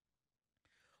for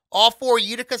all 4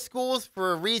 Utica schools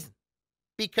for a reason.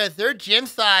 Because their gym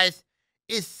size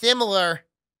is similar.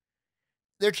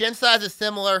 Than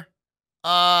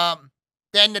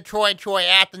the Troy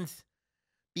Athens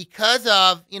because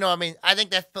of, I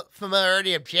think that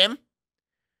familiarity of Jim,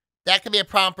 that could be a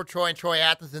problem for Troy and Troy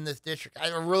Athens in this district. I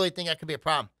really think that could be a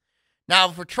problem. Now,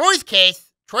 for Troy's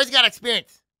case, Troy's got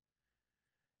experience.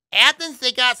 Athens,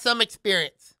 they got some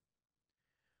experience.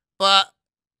 But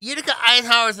Utica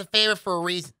Eisenhower is the favorite for a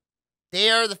reason. They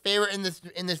are the favorite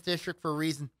in this district for a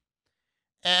reason.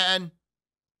 And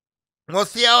we'll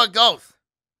see how it goes.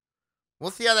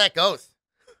 We'll see how that goes.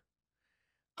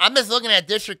 I'm just looking at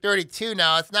District 32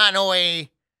 now. It's not an OAA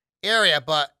area,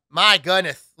 but my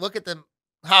goodness, look at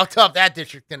how tough that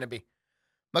district's going to be.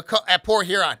 At Port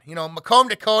Huron. Macomb,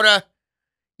 Dakota.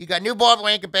 You got New Baltimore,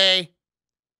 Blanca Bay,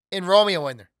 and Romeo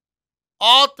in there.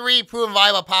 All three proven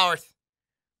viable powers.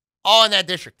 All in that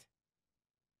district.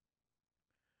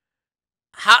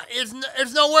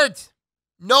 There's no words.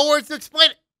 No words to explain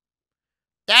it.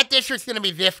 That district's going to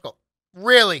be difficult.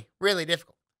 Really, really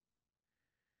difficult.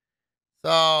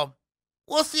 So,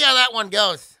 we'll see how that one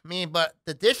goes. But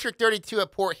the District 32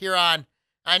 at Port Huron,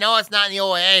 I know it's not in the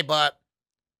OAA, but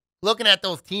looking at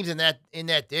those teams in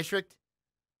that district,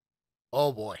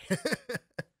 oh boy.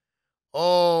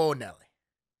 Oh, Nelly.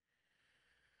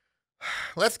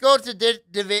 Let's go to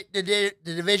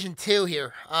Division 2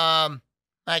 here.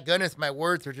 My goodness, my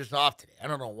words are just off today. I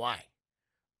don't know why.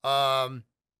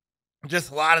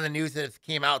 Just a lot of the news that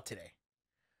came out today.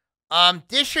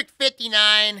 District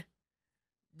 59,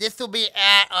 this will be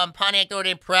at Pontiac Notre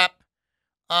Dame Prep.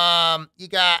 You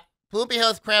got Bloomfield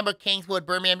Hills, Cranbrook, Kingswood,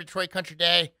 Birmingham, Detroit Country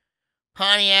Day,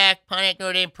 Pontiac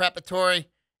Notre Dame Preparatory,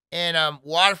 and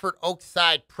Waterford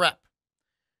Oakside Prep.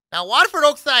 Now, Waterford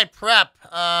Oakside Prep,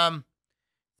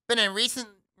 been a recent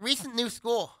new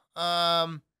school.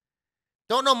 Don't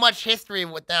know much history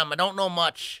with them. I don't know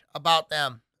much about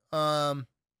them.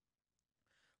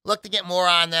 Look to get more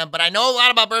on them, but I know a lot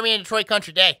about Birmingham Detroit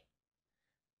Country Day.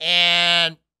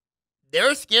 And they're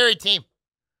a scary team.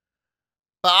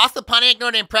 But also Pontiac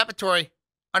Notre Dame Preparatory,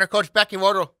 under Coach Becky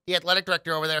Wodrow, the athletic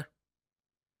director over there.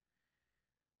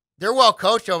 They're well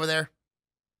coached over there.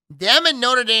 Them and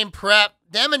Notre Dame Prep,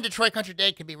 them and Detroit Country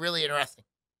Day could be really interesting.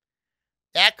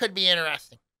 That could be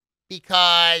interesting.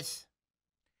 Because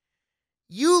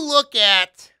you look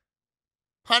at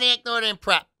Pontiac Notre Dame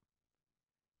Prep.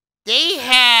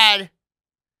 They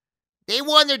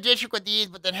won their district with these,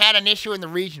 but then had an issue in the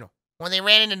regional when they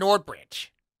ran into North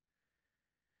Branch.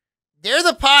 There's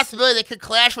a possibility they could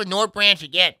clash with North Branch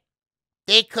again.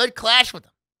 They could clash with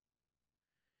them.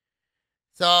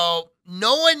 So,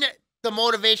 knowing the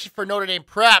motivation for Notre Dame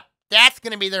Prep, that's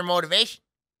going to be their motivation.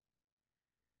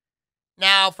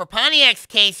 Now, for Pontiac's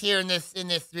case here in this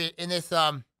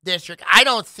district, I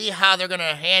don't see how they're going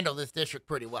to handle this district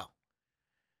pretty well.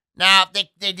 Now,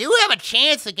 they do have a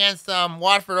chance against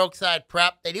Waterford Oakside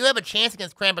Prep. They do have a chance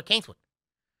against Cranbrook Kingswood.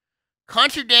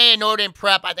 Country Day and Notre Dame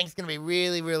Prep, I think it's going to be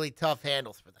really, really tough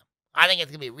handles for them. I think it's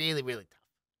going to be really, really tough.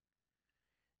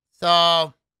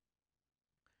 So,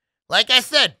 like I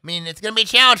said, it's going to be a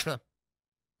challenge for them.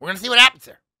 We're going to see what happens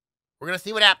there. We're going to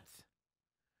see what happens.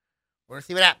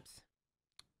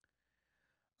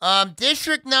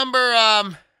 District number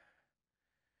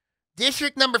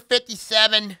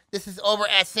 57. This is over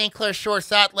at St. Clair Shore,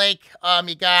 South Lake.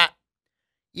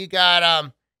 You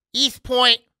got East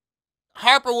Point.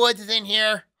 Harper Woods is in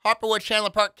here. Harper Woods, Chandler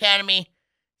Park Academy,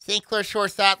 St. Clair Shore,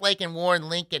 South Lake, and Warren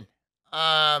Lincoln.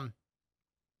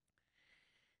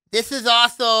 This is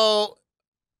also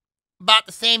about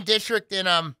the same district in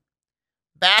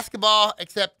basketball,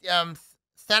 except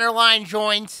Centerline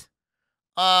joins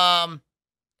on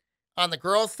the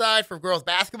girls' side for girls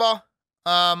basketball.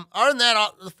 Other than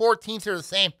that, the four teams are the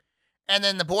same. And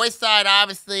then the boys' side,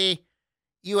 obviously,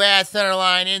 you add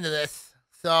Centerline into this.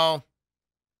 So,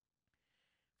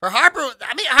 for Harper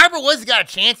Woods has got a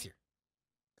chance here.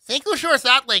 St. Clair Shore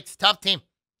South Lake's a tough team.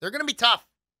 They're going to be tough.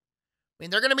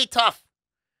 They're going to be tough.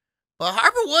 But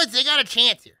Harper Woods, they got a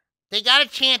chance here. They got a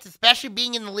chance, especially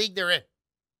being in the league they're in.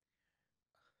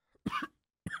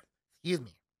 Excuse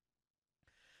me.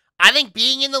 I think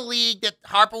being in the league that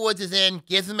Harper Woods is in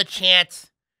gives them a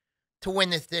chance to win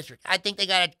this district. I think they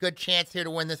got a good chance here to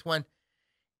win this one.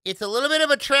 It's a little bit of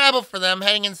a travel for them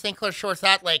heading in St. Clair Shore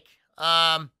South Lake.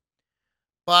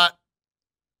 But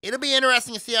it'll be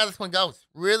interesting to see how this one goes.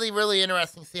 Really, really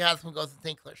interesting to see how this one goes in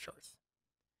St. Clair Shores.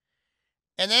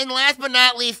 And then last but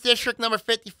not least, district number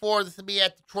 54. This will be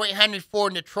at Detroit Henry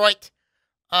Ford in Detroit.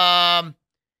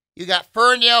 You got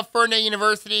Ferndale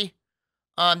University,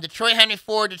 Detroit Henry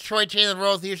Ford, Detroit Jalen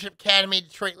Rose Leadership Academy,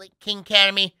 Detroit King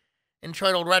Academy, and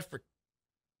Detroit Old Redford.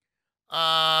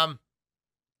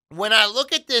 When I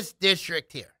look at this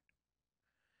district here,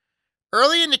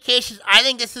 early indications, I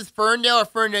think this is Ferndale or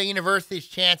Ferndale University's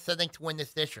chance, I think, to win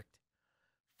this district.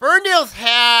 Ferndale's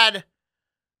had,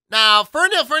 now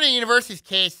Ferndale University's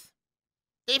case,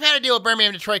 they've had to deal with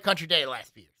Birmingham Detroit Country Day the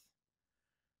last few years.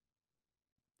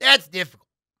 That's difficult.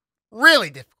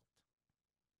 Really difficult.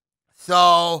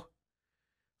 So,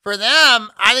 for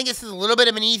them, I think this is a little bit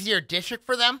of an easier district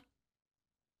for them.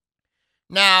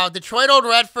 Now, Detroit Old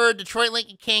Redford, Detroit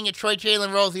Lincoln King, Detroit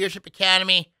Jalen Rose Leadership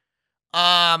Academy,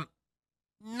 not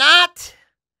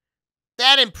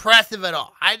that impressive at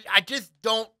all. I just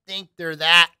don't think they're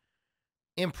that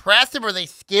impressive, or they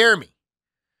scare me.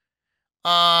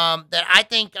 That I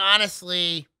think,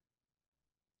 honestly,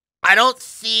 I don't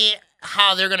see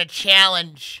how they're going to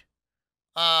challenge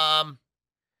Ferndale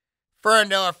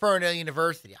or Ferndale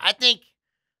University. I think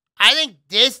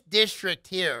this district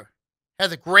here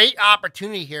has a great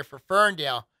opportunity here for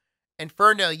Ferndale and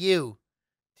Ferndale U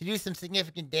to do some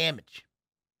significant damage.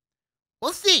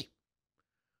 We'll see.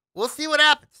 We'll see what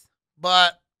happens.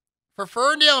 But for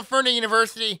Ferndale and Ferndale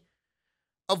University,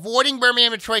 avoiding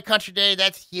Birmingham Detroit Country Day,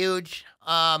 that's huge.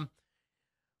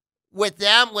 With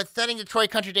setting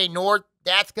Detroit Country Day North,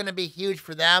 that's going to be huge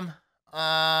for them.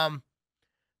 So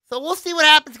we'll see what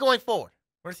happens going forward.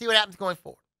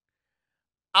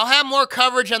 I'll have more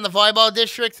coverage on the volleyball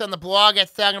districts on the blog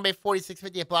at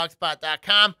SagamBay4650 at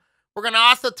blogspot.com. We're going to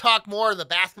also talk more of the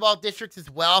basketball districts as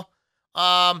well.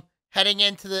 As we head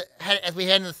into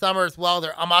the summer as well.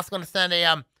 I'm also going to send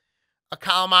a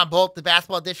column on both the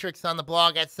basketball districts on the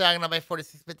blog at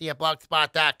SagamBay4650 at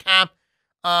blogspot.com.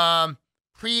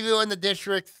 Previewing the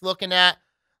districts, looking at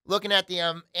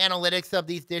the analytics of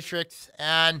these districts,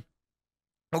 and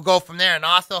we'll go from there. And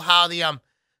also how the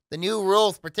new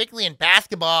rules, particularly in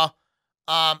basketball,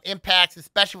 impacts,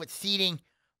 especially with seeding,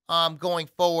 going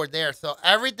forward there. So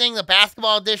everything, the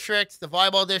basketball districts, the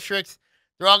volleyball districts,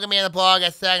 they're all going to be on the blog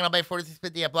at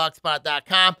SagamBay4650 at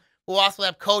blogspot.com. We'll also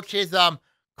have coaches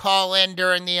call in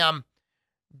during the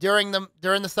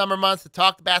summer months to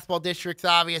talk to basketball districts,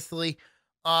 obviously.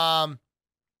 So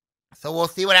we'll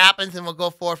see what happens, and we'll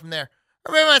go forward from there.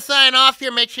 Remember, I'm signing off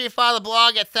here. Make sure you follow the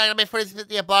blog at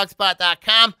SagamBay4650 at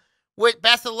blogspot.com. With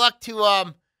best of luck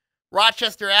to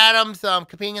Rochester Adams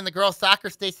competing in the girls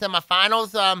soccer state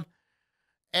semifinals.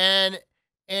 And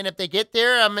if they get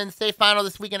there, I'm in the state final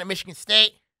this weekend at Michigan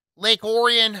State. Lake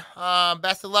Orion,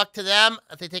 best of luck to them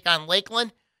if they take on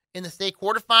Lakeland in the state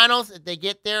quarterfinals. If they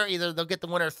get there, either they'll get the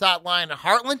winner of South Lyon or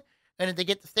Heartland. And if they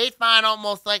get the state final,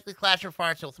 most likely clash with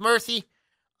Florence Hills Mercy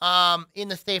in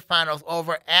the state finals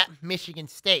over at Michigan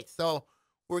State. So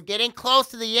we're getting close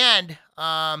to the end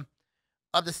of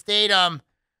the state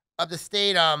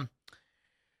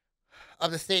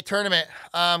tournament.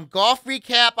 Golf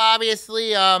recap,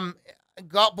 obviously.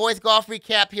 Boys golf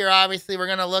recap here. Obviously, we're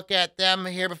gonna look at them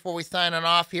here before we sign on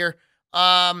off here.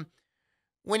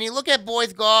 When you look at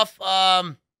boys golf,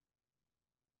 I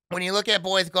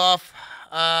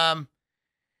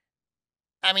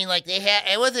mean, like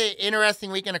it was an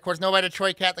interesting weekend. Of course, nobody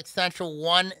Detroit Catholic Central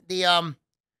won they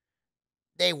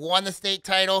won the state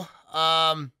title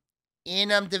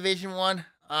in Division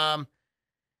I.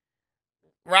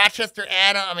 Rochester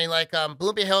Adam,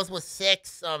 Bloomfield Hills was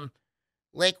 6.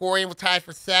 Lake Orion was tied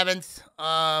for 7th.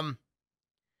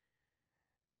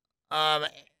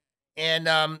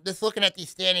 Just looking at these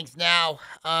standings now,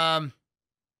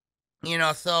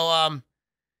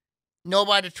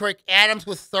 nobody Detroit Adams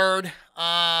was 3rd.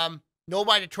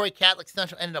 Nobody Detroit Catholic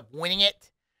Central ended up winning it.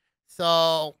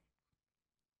 So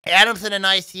Adams had a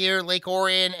nice year. Lake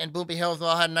Orion and Bloomfield Hills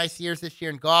all had nice years this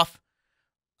year in golf.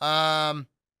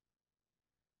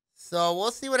 So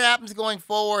we'll see what happens going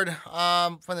forward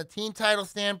from the team title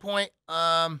standpoint.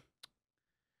 But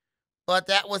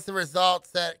that was the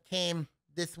results that came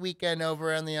this weekend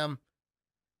over on the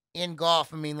in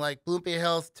golf. Bloomfield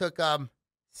Hills took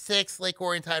 6th, Lake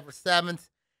Orion tied for 7th.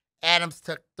 Adams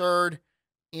took 3rd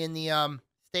in the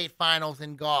state finals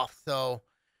in golf. So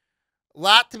a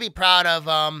lot to be proud of,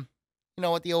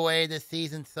 with the OAA this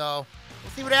season. So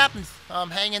we'll see what happens.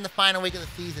 Hang in the final week of the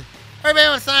season. All right,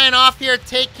 everybody, I'm signing off here.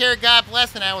 Take care. God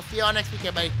bless. And I will see you all next week,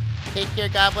 everybody. Take care.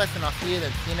 God bless. And I'll see you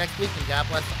then. See you next week. And God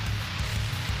bless.